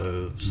 pounds.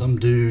 So some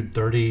dude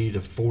 30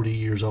 to 40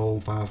 years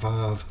old,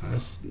 5'5".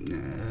 That's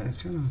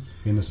kind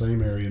of... In the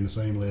same area, in the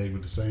same leg,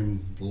 with the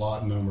same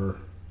lot number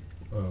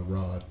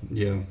rod.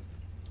 Yeah.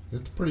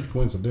 It's pretty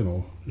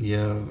coincidental.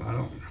 Yeah, I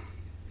don't...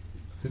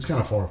 It's kind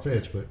of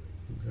far-fetched, but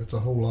it's a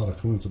whole lot of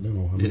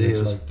coincidental. I mean, It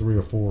it's is. like 3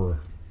 or 4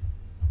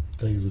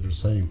 things that are the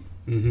same.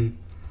 Mm-hmm.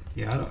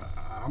 Yeah,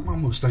 I'm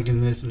almost thinking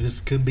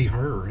this could be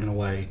her in a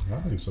way.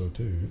 I think so,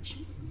 too.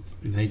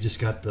 They just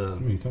got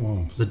come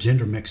on. the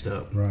gender mixed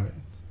up. Right.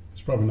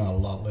 There's probably not a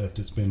lot left.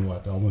 It's been,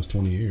 almost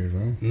 20 years,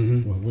 right?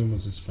 Mm-hmm. Well, when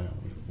was this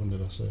found? When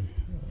did I say?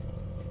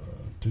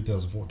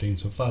 2014,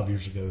 so 5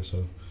 years ago.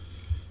 So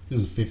it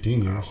was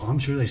 15 years. I'm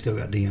sure they still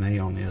got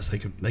DNA on this. They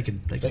could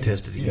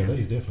test it again. Yeah,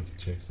 they definitely could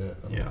check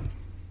that. Yeah.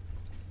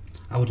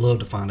 I would love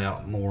to find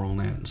out more on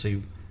that and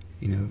see,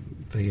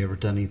 if they ever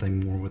done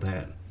anything more with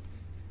that.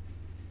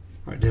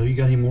 All right, Dale, you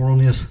got any more on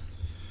this?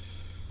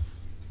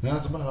 Now,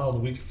 that's about all that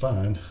we could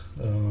find.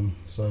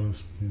 So,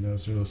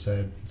 it's really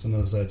sad. It's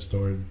another sad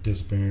story of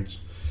disappearance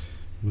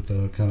with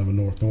kind of a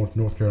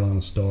North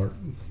Carolina start,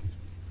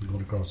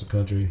 going across the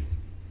country.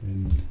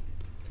 And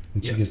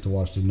when she gets to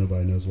Washington,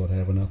 nobody knows what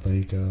happened, I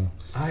think.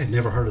 I had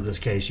never heard of this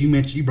case.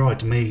 You brought it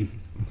to me,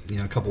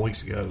 a couple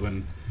weeks ago,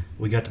 and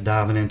we got to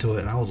diving into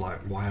it, and I was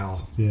like,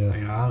 wow. Yeah.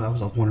 I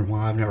was wondering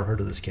why I've never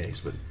heard of this case,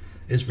 but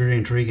it's very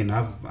intriguing.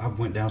 I've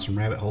went down some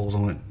rabbit holes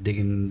on it,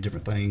 digging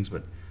different things,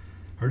 but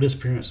her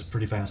disappearance is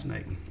pretty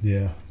fascinating.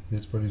 Yeah,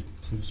 it's pretty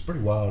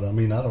wild. I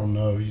mean, I don't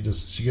know.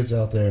 She gets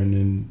out there and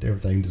then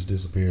everything just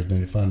disappears. And then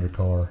they find her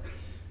car.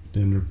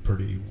 Then they're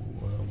pretty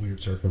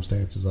weird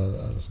circumstances.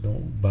 I just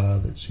don't buy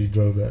that she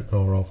drove that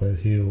car off that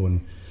hill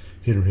and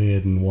hit her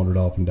head and wandered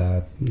off and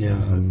died.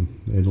 Yeah,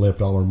 and left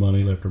all her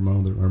money, left her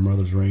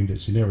mother's ring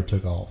that she never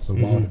took off. So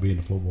why would it be in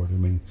the floorboard? I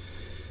mean,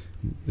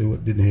 they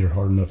didn't hit her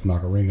hard enough to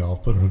knock her ring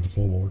off. Put her in the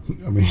floorboard.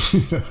 I mean,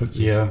 it's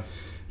just,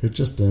 It's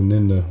just, and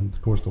then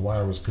of course the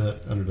wire was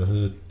cut under the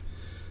hood.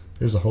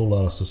 There's a whole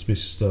lot of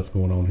suspicious stuff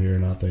going on here,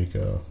 and I think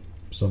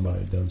somebody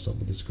had done something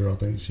with this girl. I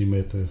think she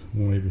met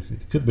maybe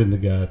it could have been the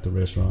guy at the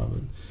restaurant,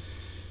 but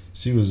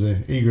she was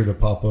eager to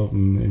pop up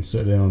and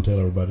sit down and tell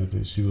everybody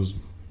that she was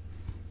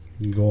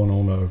going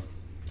on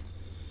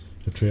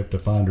a trip to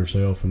find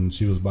herself, and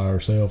she was by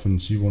herself,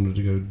 and she wanted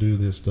to go do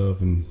this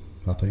stuff, and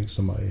I think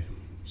somebody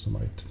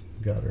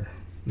got her.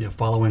 Yeah,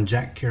 following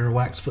Jack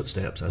Kerouac's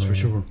footsteps, that's for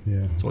sure.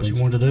 Yeah, that's what she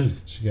wanted to do.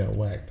 She got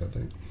whacked, I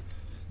think.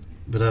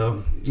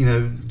 But,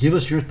 give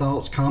us your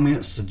thoughts,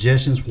 comments,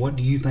 suggestions. What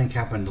do you think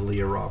happened to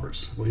Leah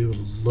Roberts? We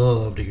would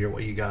love to hear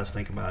what you guys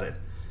think about it.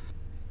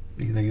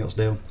 Anything else,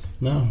 Dale?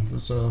 No,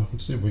 let's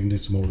see if we can do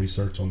some more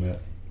research on that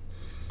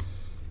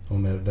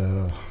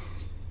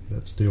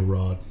steel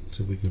rod,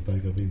 see if we can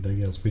think of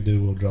anything else. If we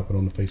do, we'll drop it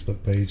on the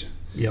Facebook page.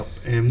 Yep,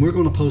 and we're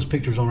going to post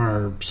pictures on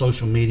our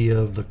social media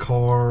of the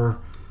car,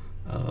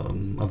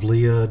 of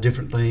Leah,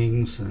 different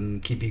things,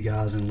 and keep you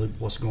guys in the loop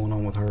what's going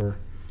on with her.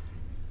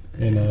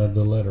 And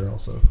the letter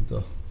also,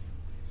 the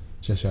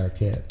Cheshire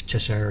Cat.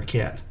 Cheshire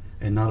Cat,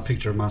 and not a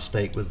picture of my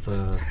steak with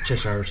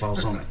Cheshire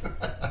sauce on it.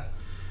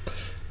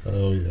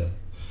 Oh, yeah.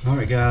 All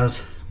right,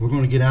 guys, we're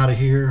going to get out of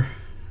here.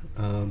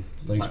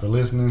 Thanks for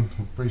listening.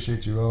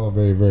 Appreciate you all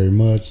very, very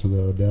much.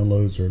 The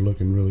downloads are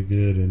looking really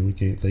good, and we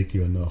can't thank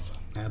you enough.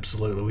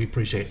 Absolutely. We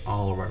appreciate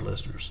all of our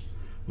listeners.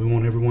 We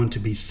want everyone to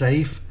be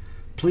safe.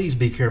 Please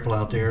be careful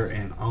out there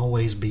and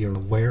always be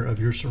aware of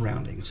your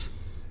surroundings.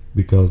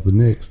 Because the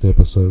next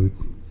episode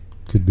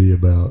could be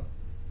about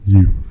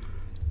you.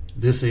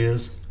 This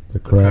is the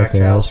Crack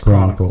House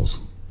Chronicles.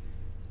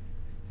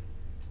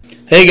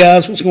 Hey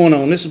guys, what's going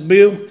on? This is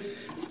Bill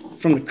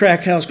from the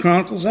Crack House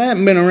Chronicles. I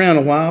haven't been around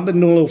a while. I've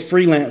been doing a little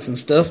freelance and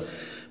stuff.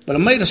 But I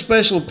made a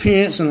special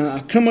appearance, and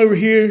I come over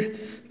here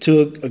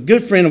to a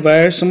good friend of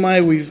ours,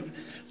 somebody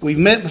we've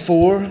met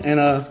before,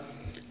 and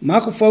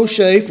Michael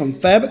Fauché from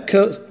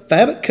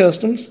Fabric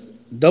Customs,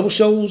 Double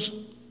Shoals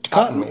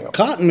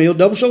Cotton Mill,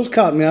 Double Shoals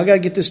Cotton Mill. I got to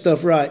get this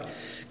stuff right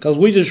because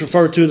we just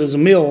refer to it as a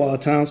mill a lot of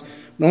times.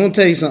 But I'm going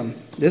to tell you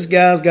something. This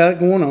guy's got it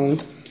going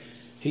on.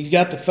 He's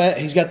got the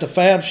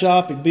fab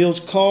shop. He builds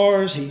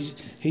cars.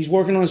 He's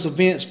working on this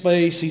event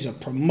space. He's a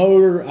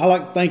promoter. I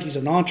like to think he's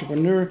an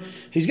entrepreneur.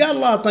 He's got a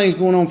lot of things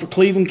going on for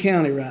Cleveland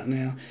County right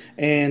now.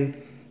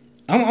 And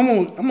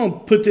I'm gonna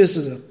put this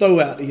as a throw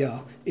out to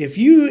y'all. If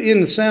you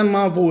in the sound of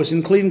my voice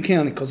in Cleveland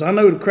County, because I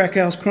know the Crack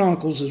House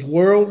Chronicles is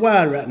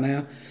worldwide right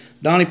now.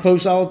 Donnie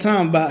posts all the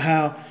time about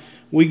how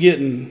we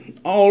getting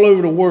all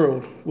over the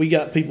world. We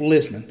got people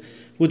listening,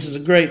 which is a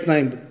great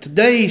thing. But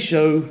today's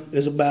show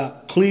is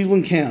about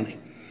Cleveland County.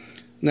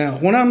 Now,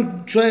 what I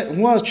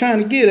was trying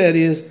to get at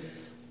is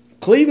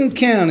Cleveland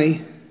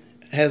County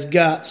has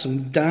got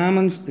some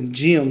diamonds and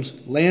gems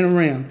laying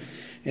around,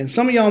 and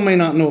some of y'all may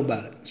not know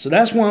about it. So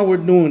that's why we're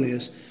doing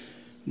this.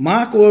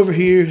 Michael over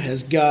here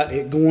has got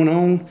it going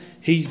on.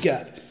 He's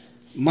got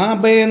my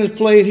band has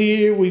played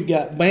here. We've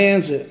got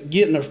bands that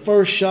getting their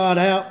first shot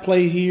out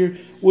play here.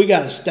 We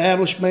got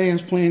established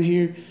bands playing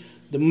here.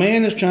 The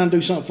man is trying to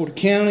do something for the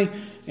county,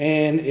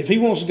 and if he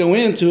wants to go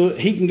into it,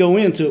 he can go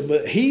into it.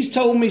 But he's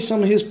told me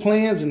some of his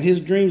plans and his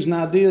dreams and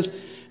ideas,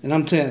 and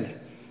I'm telling you,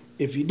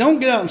 if you don't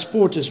get out and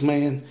support this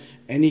man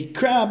and you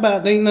cry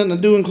about there ain't nothing to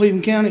do in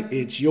Cleveland County,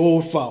 it's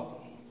your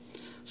fault.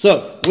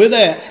 So, with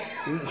that,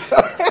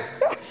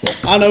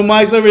 I know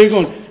Mike's over here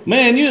going,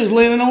 man, you're just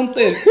landing on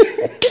thick.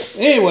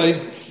 Anyways,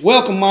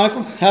 welcome,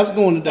 Michael. How's it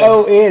going today?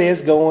 Oh, it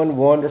is going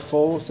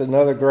wonderful. It's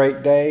another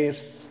great day.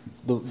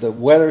 The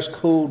weather's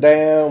cooled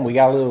down. We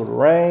got a little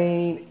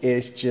rain.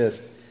 It's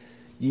just,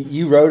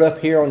 you rode up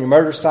here on your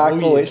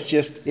motorcycle. Oh,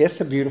 yeah.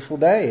 It's a beautiful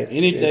day.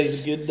 Any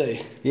day's a good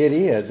day. It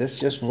is. It's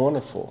just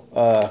wonderful.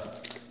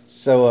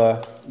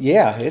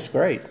 Yeah, it's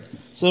great.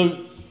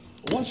 So,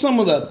 what's some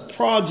of the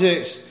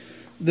projects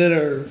that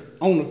are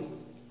on the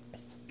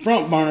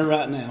front burner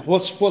right now?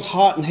 What's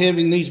hot and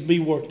heavy needs to be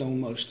worked on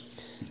most?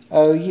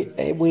 Oh,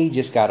 yeah, we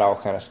just got all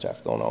kind of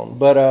stuff going on.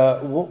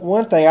 But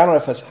one thing, I don't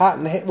know if it's hot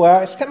and heavy.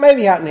 Well, it's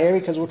maybe hot and heavy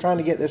because we're trying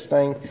to get this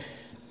thing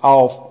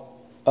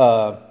all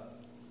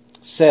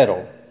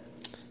settled.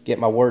 Get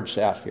my words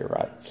out here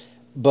right.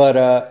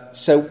 But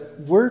so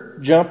we're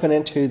jumping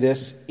into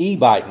this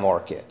e-bike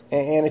market.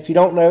 And if you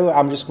don't know,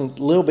 I'm just going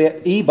to a little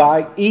bit.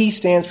 E-bike, E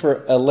stands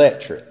for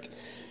electric.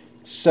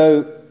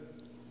 So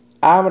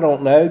I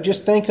don't know.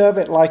 Just think of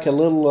it like a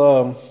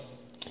little...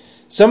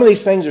 some of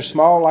these things are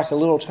small, like a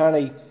little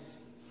tiny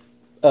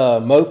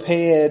moped,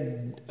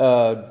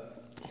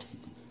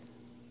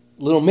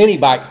 little mini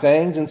bike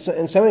things,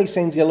 and some of these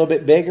things get a little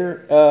bit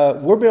bigger.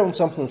 We're building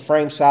something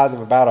frame size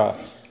of about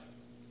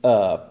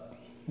a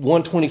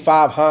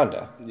 125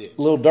 Honda,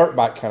 little dirt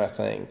bike kind of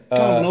thing.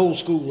 Kind of an old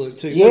school look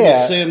too.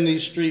 Yeah,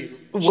 70s street.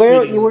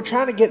 Well, you were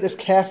trying to get this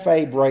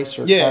cafe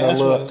bracer kind of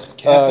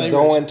look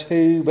going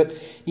too, but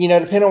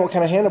depending on what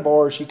kind of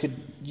handlebars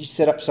you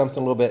set up something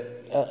a little bit.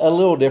 A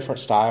little different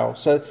style.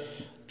 So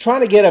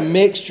trying to get a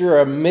mixture,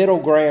 a middle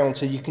ground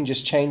so you can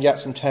just change out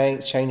some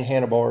tanks, change the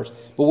handlebars.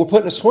 But we're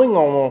putting a swing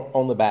arm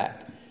on the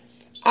back.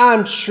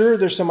 I'm sure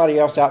there's somebody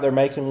else out there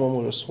making one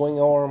with a swing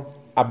arm.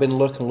 I've been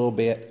looking a little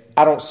bit.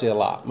 I don't see a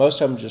lot. Most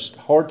of them just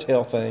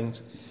hardtail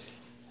things.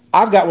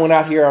 I've got one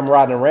out here I'm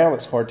riding around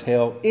that's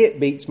hardtail. It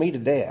beats me to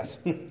death.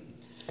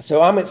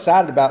 So I'm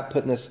excited about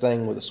putting this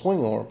thing with a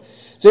swing arm.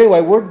 So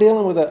anyway, we're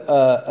dealing with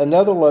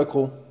another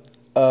local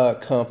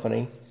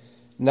company.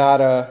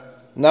 Not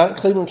in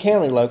Cleveland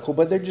County local,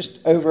 but they're just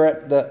over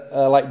at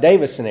the like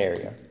Davison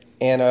area.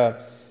 And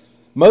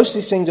most of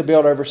these things are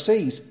built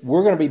overseas.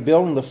 We're going to be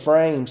building the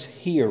frames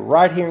here,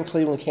 right here in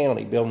Cleveland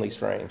County, building these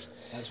frames.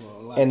 That's what I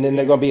like. And then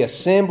they're going to be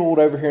assembled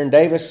over here in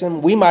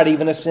Davison. We might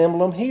even assemble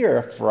them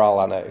here, for all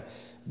I know.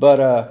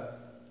 But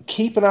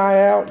keep an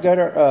eye out. Go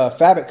to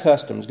Fabric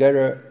Customs. Go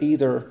to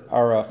either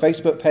our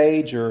Facebook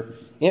page or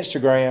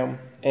Instagram,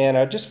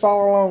 and just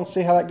follow along and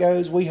see how that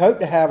goes. We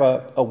hope to have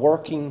a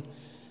working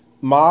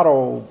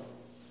model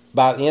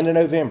by the end of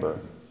November.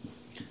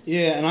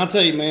 Yeah, and I'll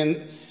tell you,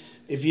 man,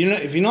 if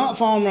you're not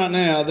following right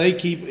now,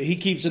 he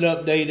keeps it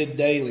updated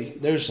daily.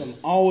 There's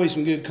always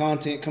some good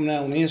content coming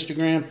out on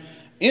Instagram.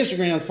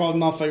 Instagram is probably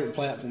my favorite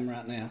platform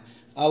right now.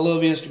 I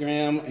love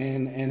Instagram,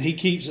 and he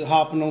keeps it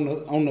hopping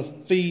on the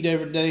feed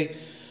every day.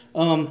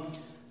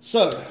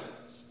 So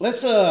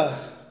let's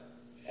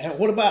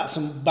what about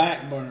some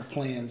back burner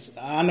plans?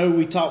 I know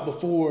we talked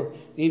before.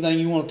 Anything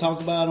you want to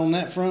talk about on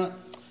that front?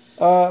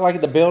 Like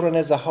the building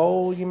as a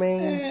whole, you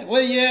mean?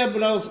 Well, yeah,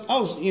 but I was,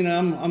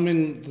 I'm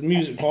in the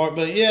music part,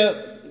 but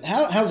yeah,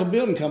 how's the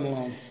building coming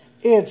along?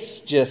 It's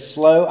just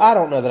slow. I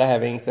don't know that I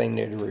have anything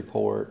new to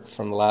report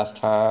from the last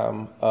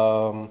time.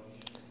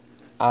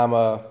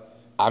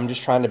 I'm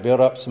just trying to build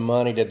up some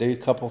money to do a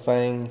couple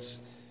things.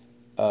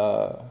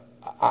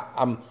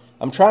 I'm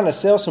trying to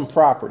sell some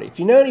property. If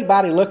you know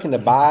anybody looking to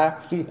buy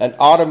an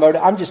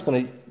automotive, I'm just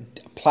going to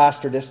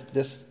plaster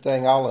this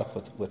thing all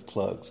up with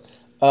plugs.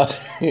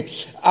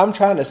 I'm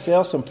trying to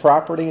sell some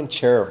property in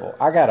Cherryville.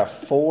 I got a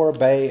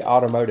 4-bay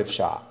automotive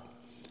shop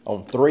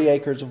on 3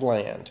 acres of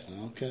land.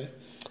 Okay.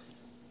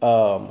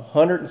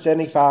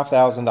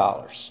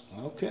 $175,000.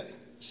 Okay.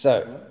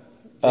 So,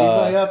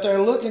 anybody out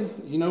there looking,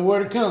 you know where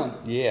to come.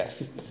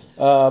 Yes.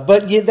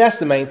 But yeah, that's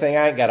the main thing.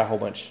 I ain't got a whole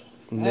bunch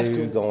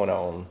new going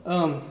on.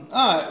 All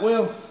right.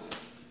 Well,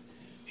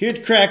 here at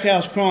the Crack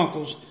House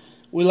Chronicles,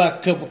 we like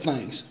a couple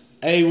things.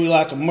 We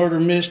like a murder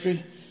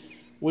mystery.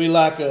 We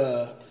like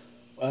all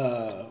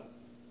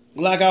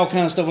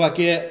kinds of stuff like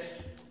that.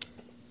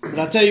 But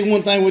I tell you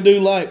one thing we do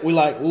like. We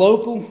like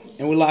local,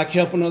 and we like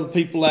helping other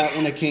people out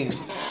when they can.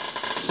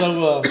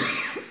 So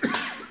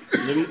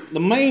the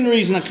main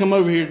reason I come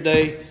over here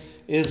today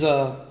is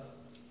to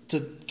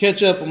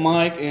catch up with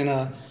Mike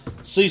and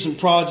see some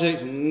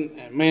projects. And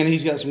man,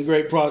 he's got some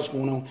great projects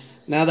going on.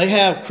 Now they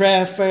have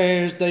craft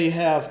fairs. They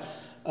have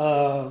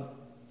the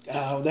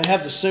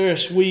Sarah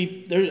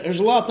Sweep. There's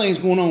a lot of things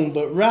going on.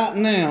 But right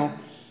now,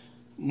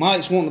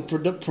 Mike's wanting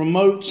to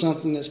promote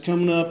something that's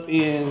coming up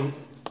in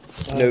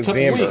a couple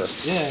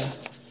weeks. Yeah.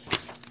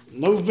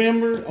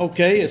 November,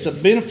 okay, it's a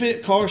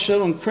benefit car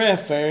show and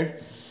craft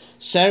fair,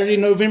 Saturday,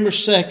 November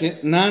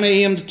 2nd, 9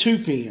 a.m. to 2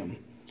 p.m.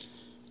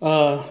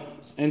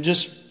 And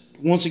just,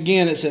 once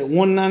again, it's at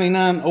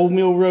 199 Old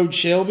Mill Road,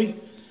 Shelby,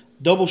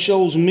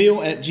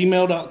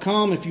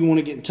 doubleshoalsmeal@gmail.com if you want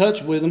to get in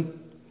touch with them.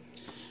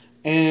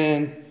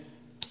 And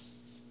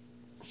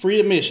free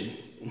admission.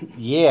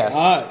 Yes.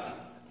 All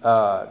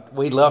right.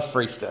 We love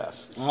free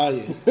stuff. Oh,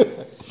 yeah.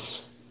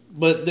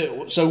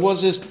 But, so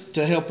what's this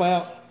to help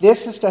out?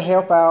 This is to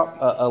help out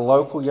a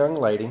local young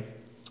lady.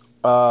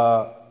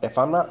 If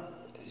I'm not,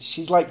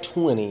 she's like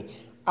 20.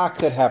 I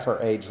could have her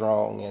age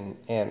wrong,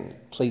 and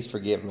please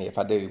forgive me if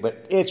I do,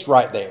 but it's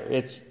right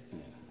there.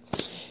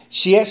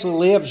 She actually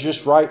lives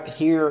just right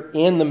here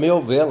in the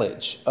Mill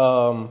Village.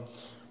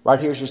 Right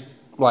here is just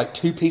like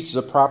 2 pieces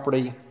of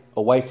property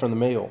away from the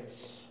mill.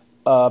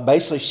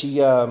 Basically, she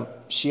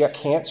got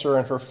cancer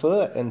in her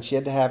foot, and she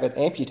had to have it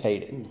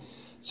amputated.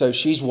 So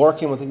she's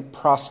working with a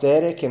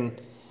prosthetic, and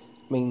I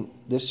mean,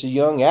 this is a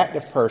young,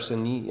 active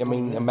person.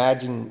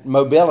 Imagine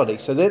mobility.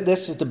 So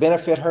this is to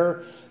benefit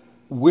her.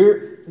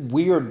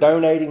 We are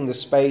donating the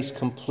space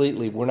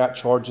completely. We're not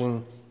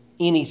charging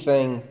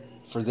anything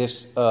for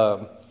this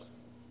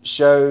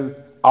show.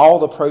 All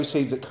the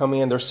proceeds that come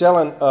in, they're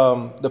selling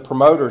the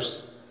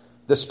promoters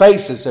the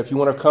spaces. If you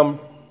want to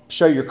come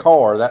show your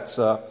car, that's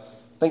I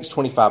think it's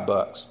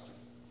 $25.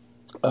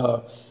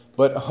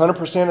 But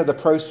 100% of the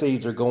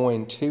proceeds are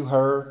going to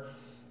her,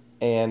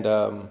 and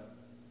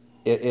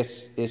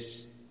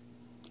it's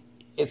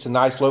a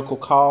nice local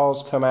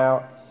cause. Come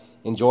out,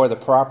 enjoy the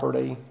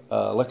property,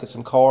 look at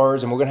some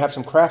cars, and we're going to have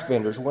some craft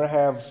vendors. We're going to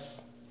have,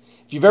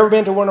 if you've ever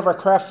been to one of our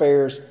craft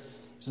fairs,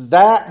 it's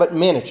that but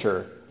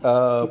miniature.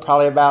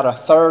 Probably about a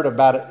third of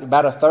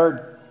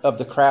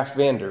the craft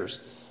vendors,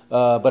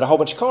 but a whole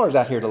bunch of cars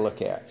out here to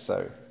look at.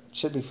 So.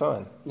 Should be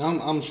fun.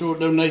 I'm sure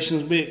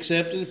donations will be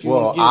accepted if you to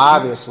want to give. Well,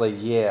 obviously,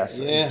 yes.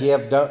 Yeah.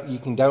 You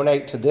can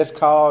donate to this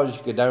cause.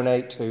 You could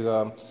donate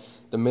to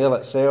the mill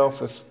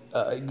itself.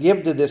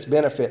 Give to this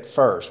benefit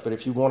first. But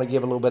if you want to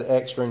give a little bit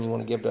extra and you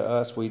want to give to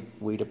us,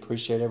 we'd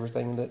appreciate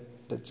everything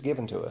that's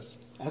given to us.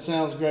 That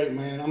sounds great,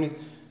 man. I mean,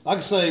 like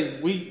I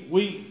say,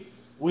 we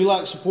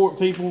like to support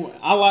people.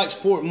 I like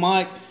supporting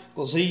Mike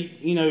because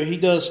he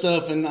does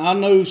stuff, and I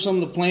know some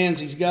of the plans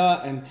he's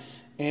got,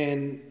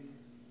 and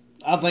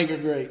I think are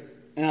great.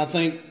 And I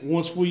think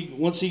once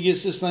he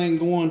gets this thing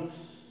going,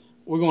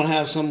 we're going to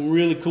have something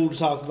really cool to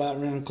talk about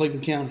around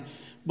Cleveland County.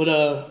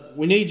 But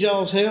we need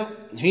y'all's help.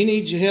 He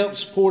needs your help,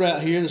 support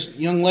out here. This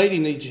young lady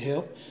needs your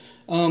help.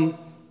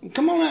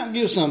 Come on out and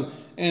give us some.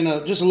 And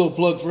just a little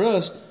plug for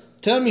us.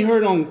 Tell them you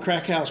heard on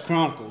Crack House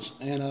Chronicles,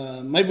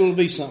 and maybe it'll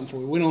be something for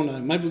you. We don't know.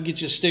 Maybe we'll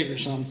get you a sticker or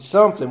something.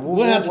 Something.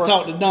 We'll have to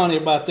talk to Donnie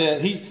about that.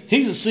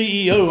 He's a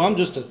CEO.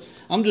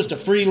 I'm just a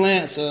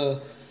freelance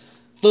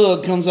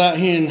thug comes out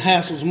here and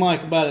hassles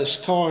Mike about his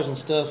cars and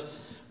stuff.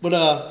 But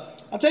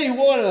I tell you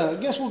what, I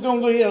guess we're going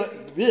to go.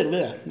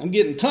 I'm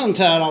getting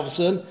tongue-tied all of a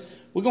sudden.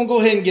 We're going to go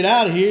ahead and get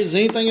out of here. Is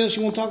there anything else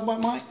you want to talk about,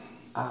 Mike?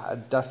 I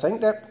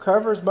think that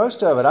covers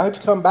most of it. I hope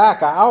you come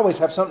back. I always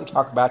have something to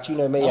talk about. You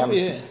know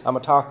me. I'm a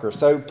talker.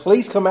 So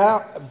please come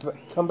back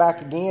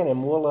again,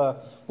 and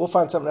we'll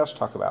find something else to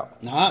talk about.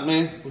 All right,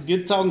 man. Well,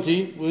 good talking to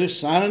you. We're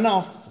signing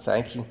off.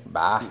 Thank you.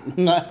 Bye.